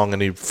the song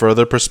any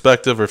further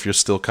perspective, or if you're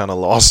still kind of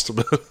lost.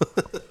 No,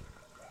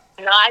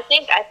 I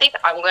think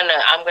I'm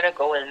gonna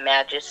go with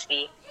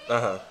Majesty.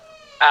 Yeah,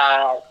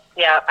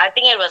 I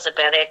think it was a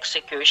better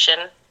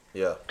execution.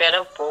 Yeah.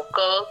 Better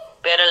vocal,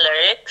 better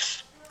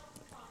lyrics.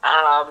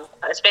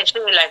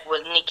 Especially like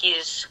with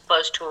Nicki's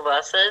first 2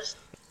 verses.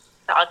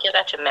 I'll give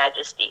that to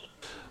Majesty.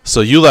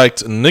 So you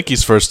liked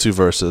Nicki's first 2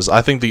 verses.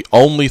 I think the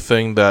only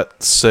thing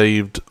that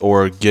saved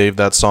or gave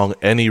that song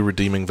any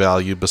redeeming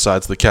value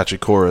besides the catchy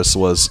chorus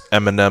was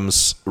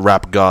Eminem's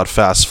rap god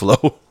fast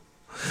flow.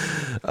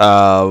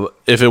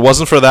 If it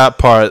wasn't for that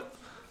part,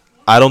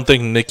 I don't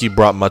think Nicki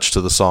brought much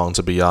to the song,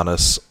 to be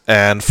honest.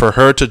 And for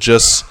her to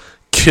just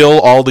kill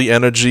all the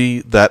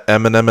energy that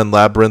Eminem and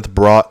Labyrinth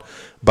brought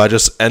by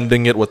just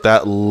ending it with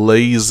that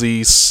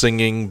lazy,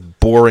 singing,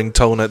 boring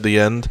tone at the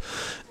end.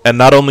 And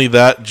not only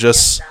that,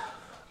 just...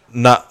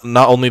 Not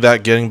only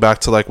that, getting back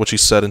to like what she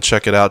said and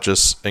Check It Out,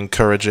 just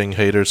encouraging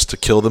haters to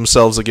kill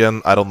themselves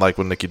again. I don't like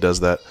when Nicki does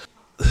that.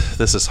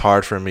 This is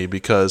hard for me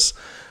because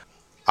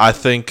I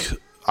think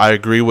I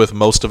agree with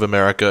most of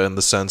America in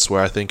the sense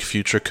where I think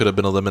Future could have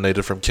been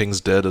eliminated from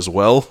King's Dead as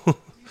well.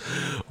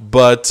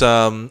 But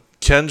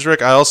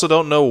Kendrick, I also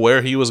don't know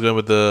where he was going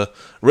with the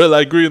red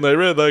light, green light,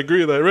 red light,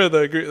 green light, red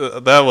light, green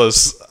light. That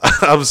was,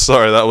 I'm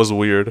sorry, that was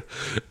weird.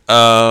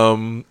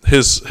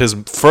 His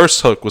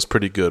first hook was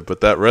pretty good,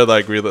 but that red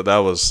light, green light, that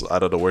was, I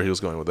don't know where he was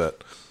going with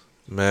that.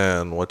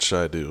 Man, what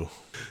should I do?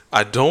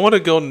 I don't want to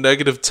go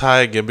negative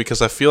tie again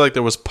because I feel like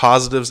there was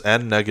positives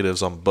and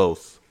negatives on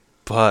both.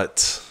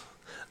 But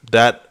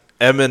that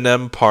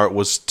Eminem part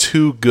was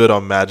too good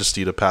on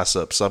Majesty to pass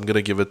up, so I'm going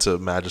to give it to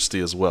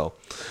Majesty as well.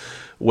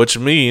 Which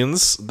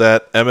means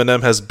that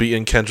Eminem has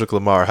beaten Kendrick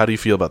Lamar. How do you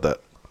feel about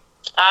that?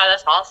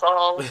 That's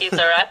awesome. He's a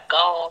rap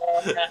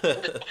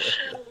god.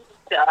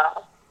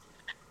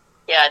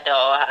 Yeah, no,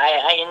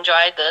 I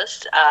enjoyed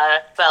this.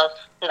 Well,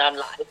 I'm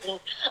lying.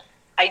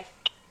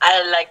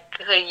 I like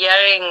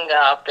hearing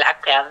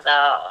Black Panther.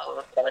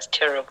 That was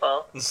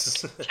terrible.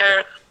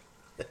 Terrible.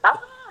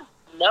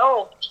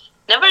 No,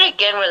 never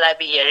again will I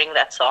be hearing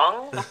that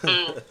song.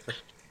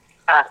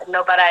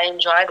 No, but I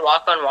enjoyed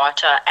Walk on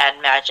Water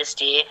and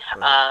Majesty.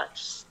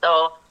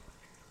 So,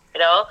 you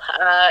know,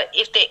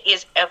 if there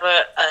is ever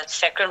a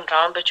second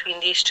round between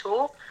these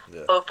 2,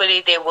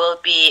 hopefully there will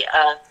be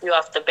a few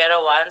of the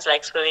better ones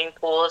like Swimming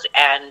Pools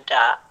and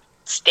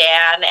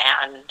Stan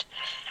and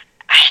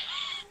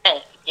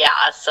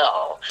yeah.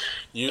 So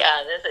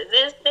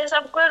there's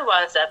some good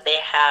ones that they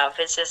have.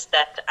 It's just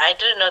that I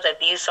didn't know that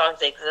these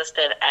songs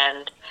existed,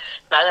 and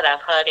now that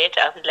I've heard it,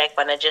 I'm like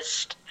wanna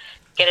just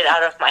get it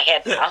out of my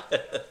head now.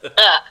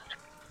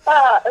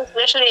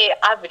 Especially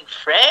I've been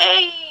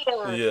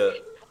framed. Yeah.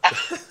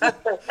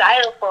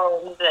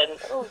 Styrofoams and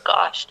oh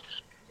gosh.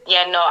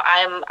 Yeah, no,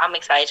 I'm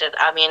excited.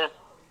 I mean,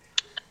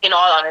 in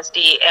all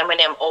honesty,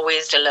 Eminem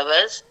always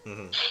delivers.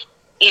 Mm-hmm.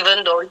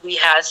 Even though he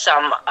has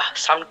some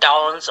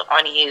downs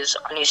on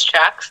his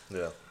tracks.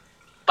 Yeah.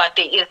 But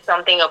there is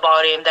something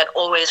about him that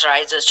always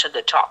rises to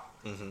the top.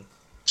 Mm-hmm.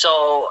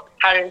 So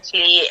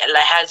currently,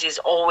 Lahaz has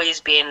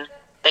always been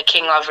the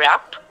king of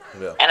rap.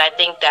 Yeah. And I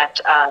think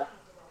that I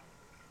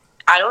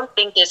don't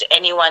think there's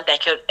anyone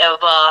that could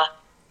ever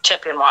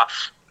tip him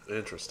off.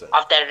 Interesting.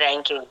 Of that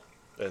ranking.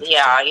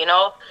 Yeah, you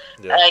know,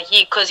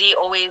 because he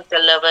always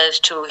delivers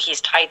to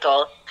his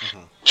title. Mm-hmm.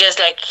 Just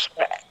like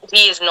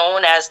he is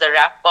known as the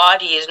rap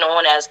god, he is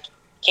known as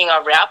king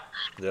of rap.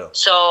 Yeah.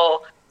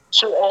 So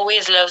he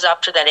always lives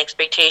up to that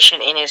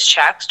expectation in his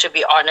tracks. To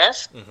be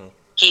honest,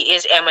 he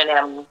is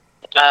Eminem,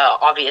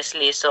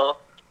 obviously. So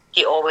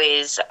he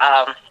always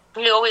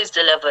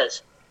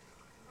delivers.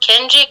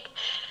 Kendrick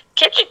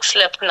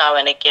slips now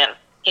and again.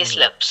 He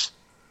slips.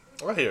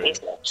 I hear you. He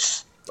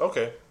slips.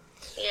 Okay.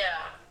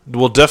 Yeah.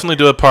 We'll definitely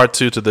do a part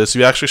 2 to this.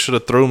 You actually should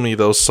have thrown me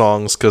those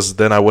songs because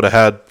then I would have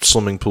had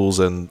Swimming Pools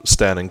and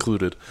Stan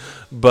included.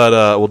 But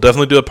we'll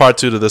definitely do a part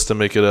 2 to this to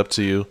make it up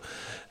to you.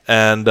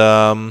 And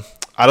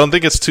I don't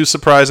think it's too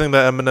surprising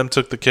that Eminem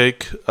took the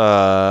cake.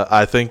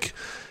 I think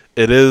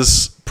it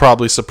is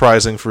probably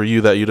surprising for you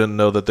that you didn't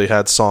know that they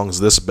had songs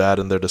this bad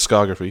in their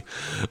discography.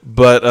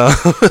 But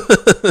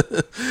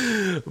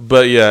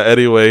but yeah,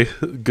 anyway,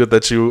 good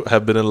that you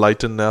have been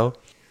enlightened now.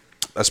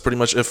 That's pretty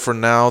much it for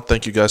now.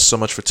 Thank you guys so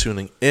much for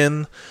tuning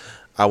in.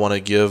 I want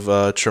to give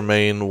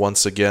Tremaine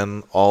once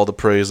again all the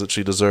praise that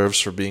she deserves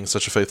for being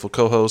such a faithful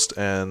co-host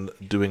and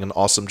doing an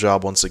awesome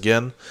job once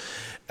again.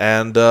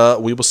 And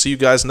we will see you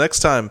guys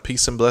next time.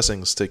 Peace and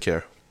blessings. Take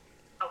care.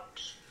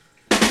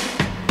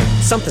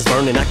 Something's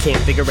burning, I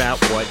can't figure out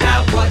what.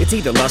 It's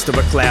either lust or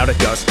a cloud of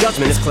dust.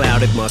 Judgment is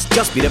clouded, must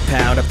just be the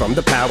powder from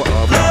the power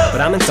of love.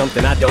 But I'm in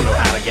something I don't know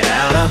how to get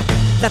out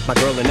of. Left my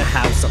girl in the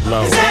house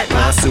alone. Is that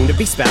my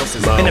soon-to-be spouse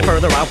is and the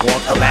further I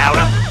walk, the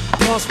louder.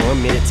 Pause for a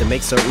minute to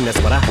make certain that's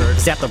what I heard.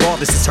 Cause after all,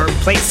 this is her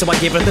place, so I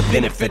give her the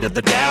benefit of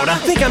the doubt. I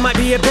think I might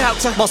be about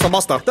to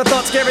muster. The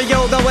thought scary,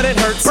 yo, though, and it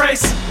hurts.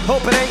 Brace,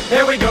 hope it ain't,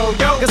 here we go,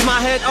 yo. Cause my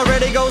head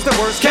already goes the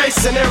worst case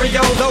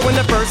scenario, though, in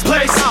the first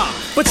place.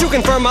 But you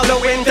confirm my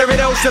low end, theory,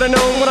 though, should've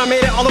known when I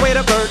made it all the way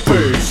to third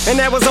base. And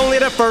that was only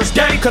the first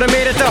day, could've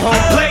made it to home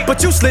plate.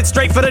 But you slid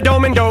straight for the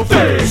dome and go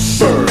face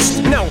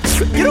first. No,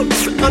 you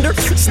don't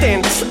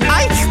understand.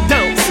 I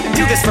don't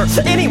do this for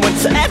anyone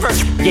ever.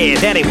 Yeah,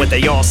 that ain't what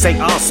they all say.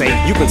 I'll say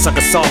you can suck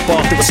a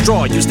softball through a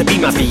straw. Used to be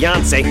my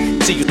fiance.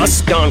 So you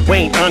us, Don,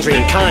 Wayne, Andre,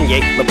 and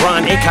Kanye,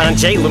 LeBron, Akon,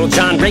 Jay, Little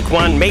John,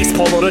 Raekwon, Mace,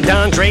 Polo,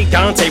 DeAndre,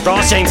 Dante,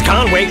 Ross, James,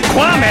 Conway,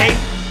 Kwame.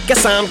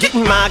 Guess I'm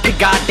getting my good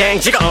goddamn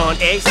jigger on,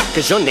 eh?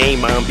 Cause your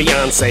name I'm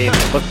Beyonce.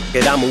 But f***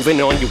 it, I'm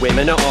moving on, you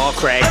women are all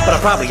crack. But I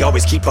probably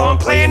always keep on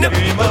playing the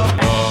game of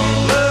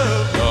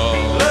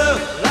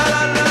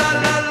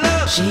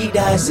She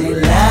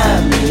doesn't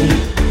love me.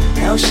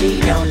 No,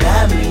 she don't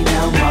love me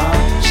no more.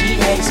 She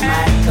hates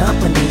my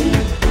company.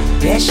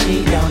 Yes,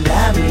 she don't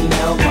love me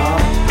no more.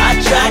 I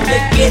tried to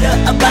get her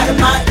up out of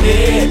my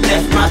head.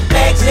 Left my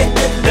bags at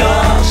the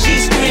door. She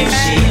screamed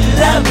she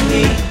loved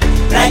me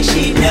like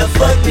she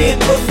never did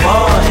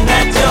before. And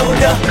I told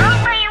her,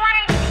 oh, you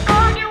wanna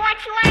go do what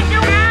you wanna do,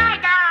 I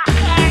don't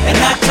care. And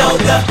I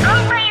told her,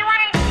 oh, you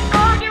wanna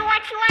go do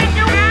what you wanna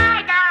do,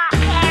 I don't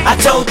care. I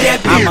told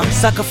that I'm a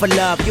sucker for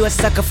love, you a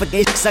sucker for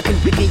this. Sucking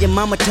dick in your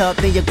mama tub.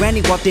 Then your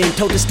granny walked in,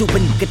 told the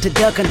stupid nigga to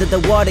duck under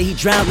the water. He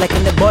drowned like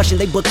an abortion,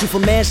 they booked you for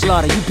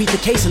manslaughter. You beat the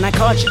case and I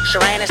caught you.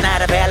 Sharon is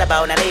not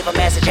available, now leave a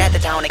message at the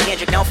tone. And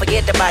Kendrick, don't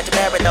forget to buy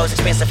those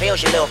expensive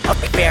hills, you little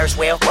fucking Ferris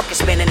wheel. Fucking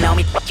spinning on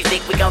me, fuck you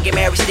think we gon' get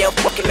married still?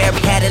 Fucking Mary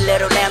had a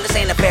little lamb, this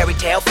ain't a fairy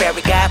tale.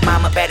 Fairy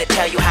godmama better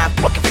tell you how I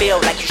fucking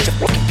feel. Like you should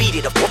fucking beat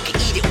it or fucking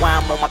eat it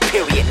while I'm on my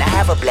period. Now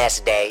have a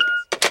blessed day.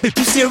 If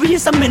you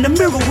serious, I'm in the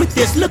mirror with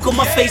this look on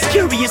my face,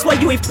 curious why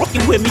you ain't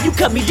fucking with me. You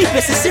cut me deep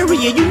as a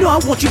Syrian. You know I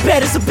want you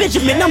bad as a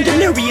Benjamin. I'm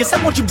delirious.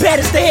 I want you bad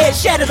as the head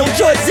shattered on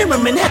George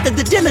Zimmerman. After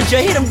the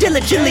Dillinger hit him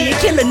diligently and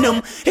killing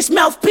him. His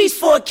mouthpiece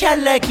for a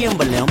Cadillac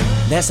emblem.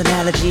 That's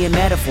analogy and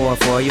metaphor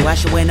for you. I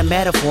should win a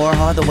metaphor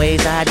all the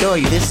ways I adore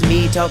you. This is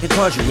me talking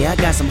cordial. Yeah, I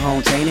got some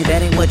home training.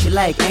 That ain't what you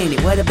like, ain't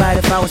it? What about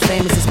if I was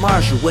famous as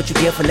Marshall? What you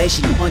get for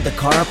lation? You want the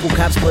carpool?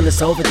 Cops pull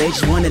us over. They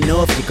just wanna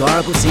know if you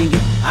gargle singing.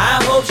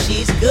 I hope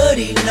she's good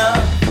enough.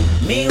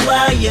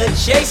 Meanwhile, you're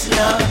chasing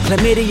her.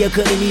 Chlamydia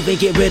couldn't even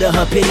get rid of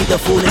her. Pity the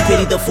fool and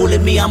pity the fool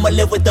in me. I'ma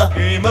live with the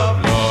Game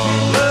of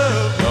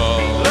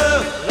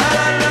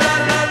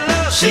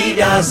She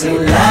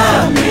doesn't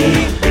love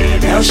me.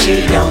 No,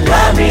 she don't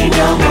love me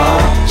no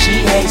more.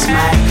 She hates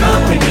my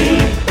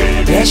company.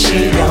 Yes,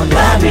 she don't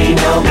love me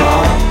no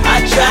more.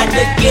 I tried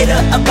to get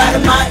her up out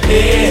of my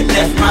head.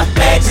 Left my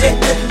bags at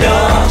the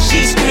door.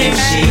 She screamed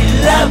she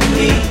loved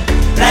me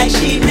like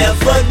she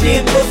never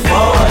did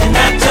before. And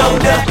I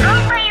told her,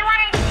 oh, you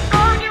wanna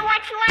go do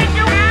what you wanna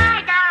do,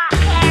 I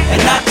don't care.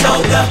 and I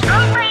told her,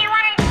 oh, you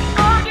wanna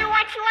go do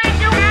what you wanna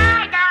do,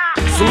 I don't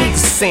care. So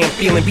needless to say, I'm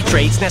feeling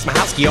betrayed. Snatched my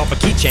house key off a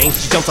keychain.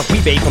 She jumps off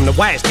eBay from the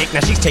wire stick.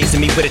 Now she's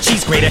chasing me with a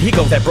cheese grater. Here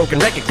goes that broken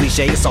record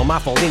cliche. It's all my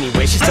fault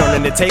anyway. She's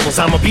turning the tables.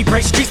 I'm a beat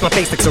break. She treats my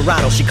face like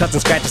Serato. She cuts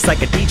and scratches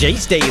like a DJ.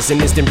 Each day is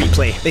an instant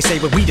replay. They say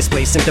what we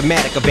display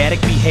symptomatic of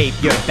addict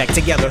behavior. Back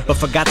together, but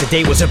forgot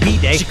today was her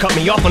B-day. She cut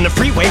me off on the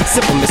freeway.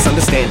 Simple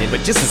misunderstanding.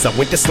 But just as I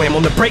went to slam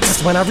on the brakes,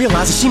 that's when I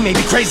realized that she may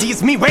be crazy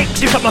as me. Wait,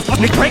 she cut my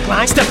fucking brake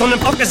line. Stepped on them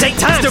fuckers 8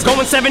 times. Still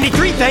going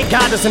 73. Thank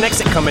God there's an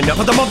exit coming up.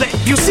 But the mother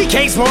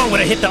FUCK's wrong when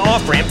I hit the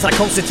off-ramp. I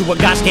coasted to a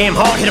gosh damn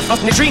hard. Hit a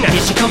fucking tree. Now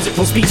here she comes at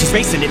full speed. She's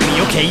racing at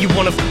me. Okay, you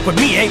wanna f with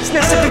me, eh?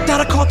 Snatched a big out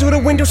a car through the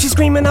window. She's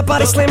screaming. I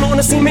body slam her on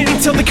the cement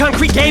until the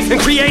concrete gave and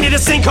created a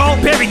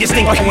sinkhole. Buried this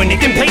thing. When they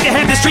didn't pay to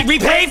have the street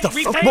repaved.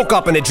 Woke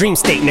up in a dream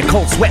state in a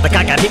cold sweat like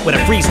I got hit with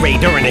a freeze ray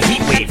during a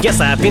heat wave.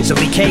 Guess I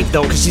eventually caved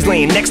though, cause she's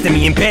laying next to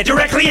me in bed,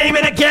 directly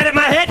aiming again at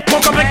my head.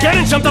 Woke up again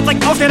and jumped up like,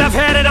 oh shit, I've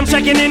had it. I'm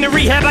checking into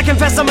rehab. I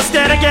confess I'm a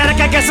static addict.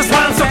 I guess that's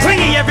why I'm so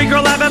clingy. Every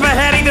girl I've ever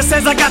had either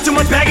says I got too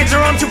much baggage or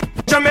I'm too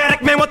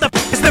dramatic. Man, what the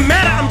f is the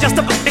matter? I'm just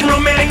a f***ing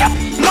romantic. I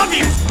love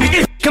you.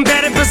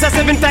 Combative,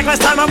 possessive. In fact,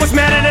 last time I was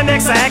mad at an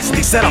ex, I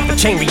actually set off a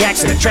chain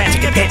reaction to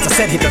tragic events. I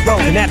said hit the road,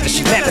 and after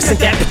she left, I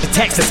sent that bitch a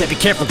text. I said, be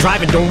careful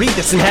driving, don't read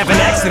this and have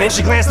an accident.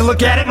 She glanced to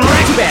look at it and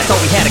ran. Too bad,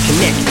 thought we had a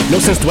connect. No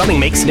sense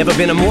dwelling makes never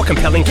been a more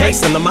compelling case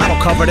than the model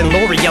covered in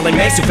Lori yelling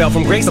Mace, who fell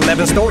from grace.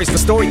 11 stories for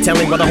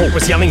storytelling, while the hope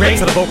was yelling race.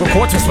 So the vocal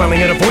cords were swelling,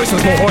 and her voice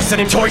was more hoarse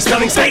than Tory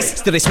spelling space.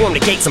 Still, they swarmed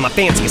the gates of my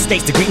fancy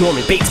estates to greet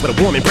Norman Bates with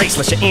a warm embrace.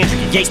 Unless you're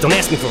Andrea Yates, don't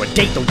ask me for a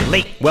date, though you're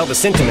late. Well, the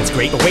sentiment's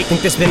great, but wait,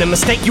 think there's been a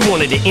mistake. You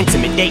wanted an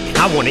intimate date,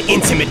 I want an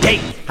intimidate.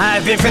 I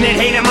have infinite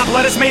hate and my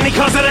blood is mainly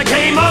cause of the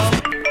game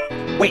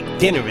of. Wait,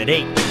 dinner at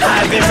 8.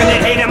 I have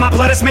infinite hate and my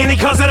blood is mainly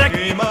cause of the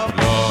game of.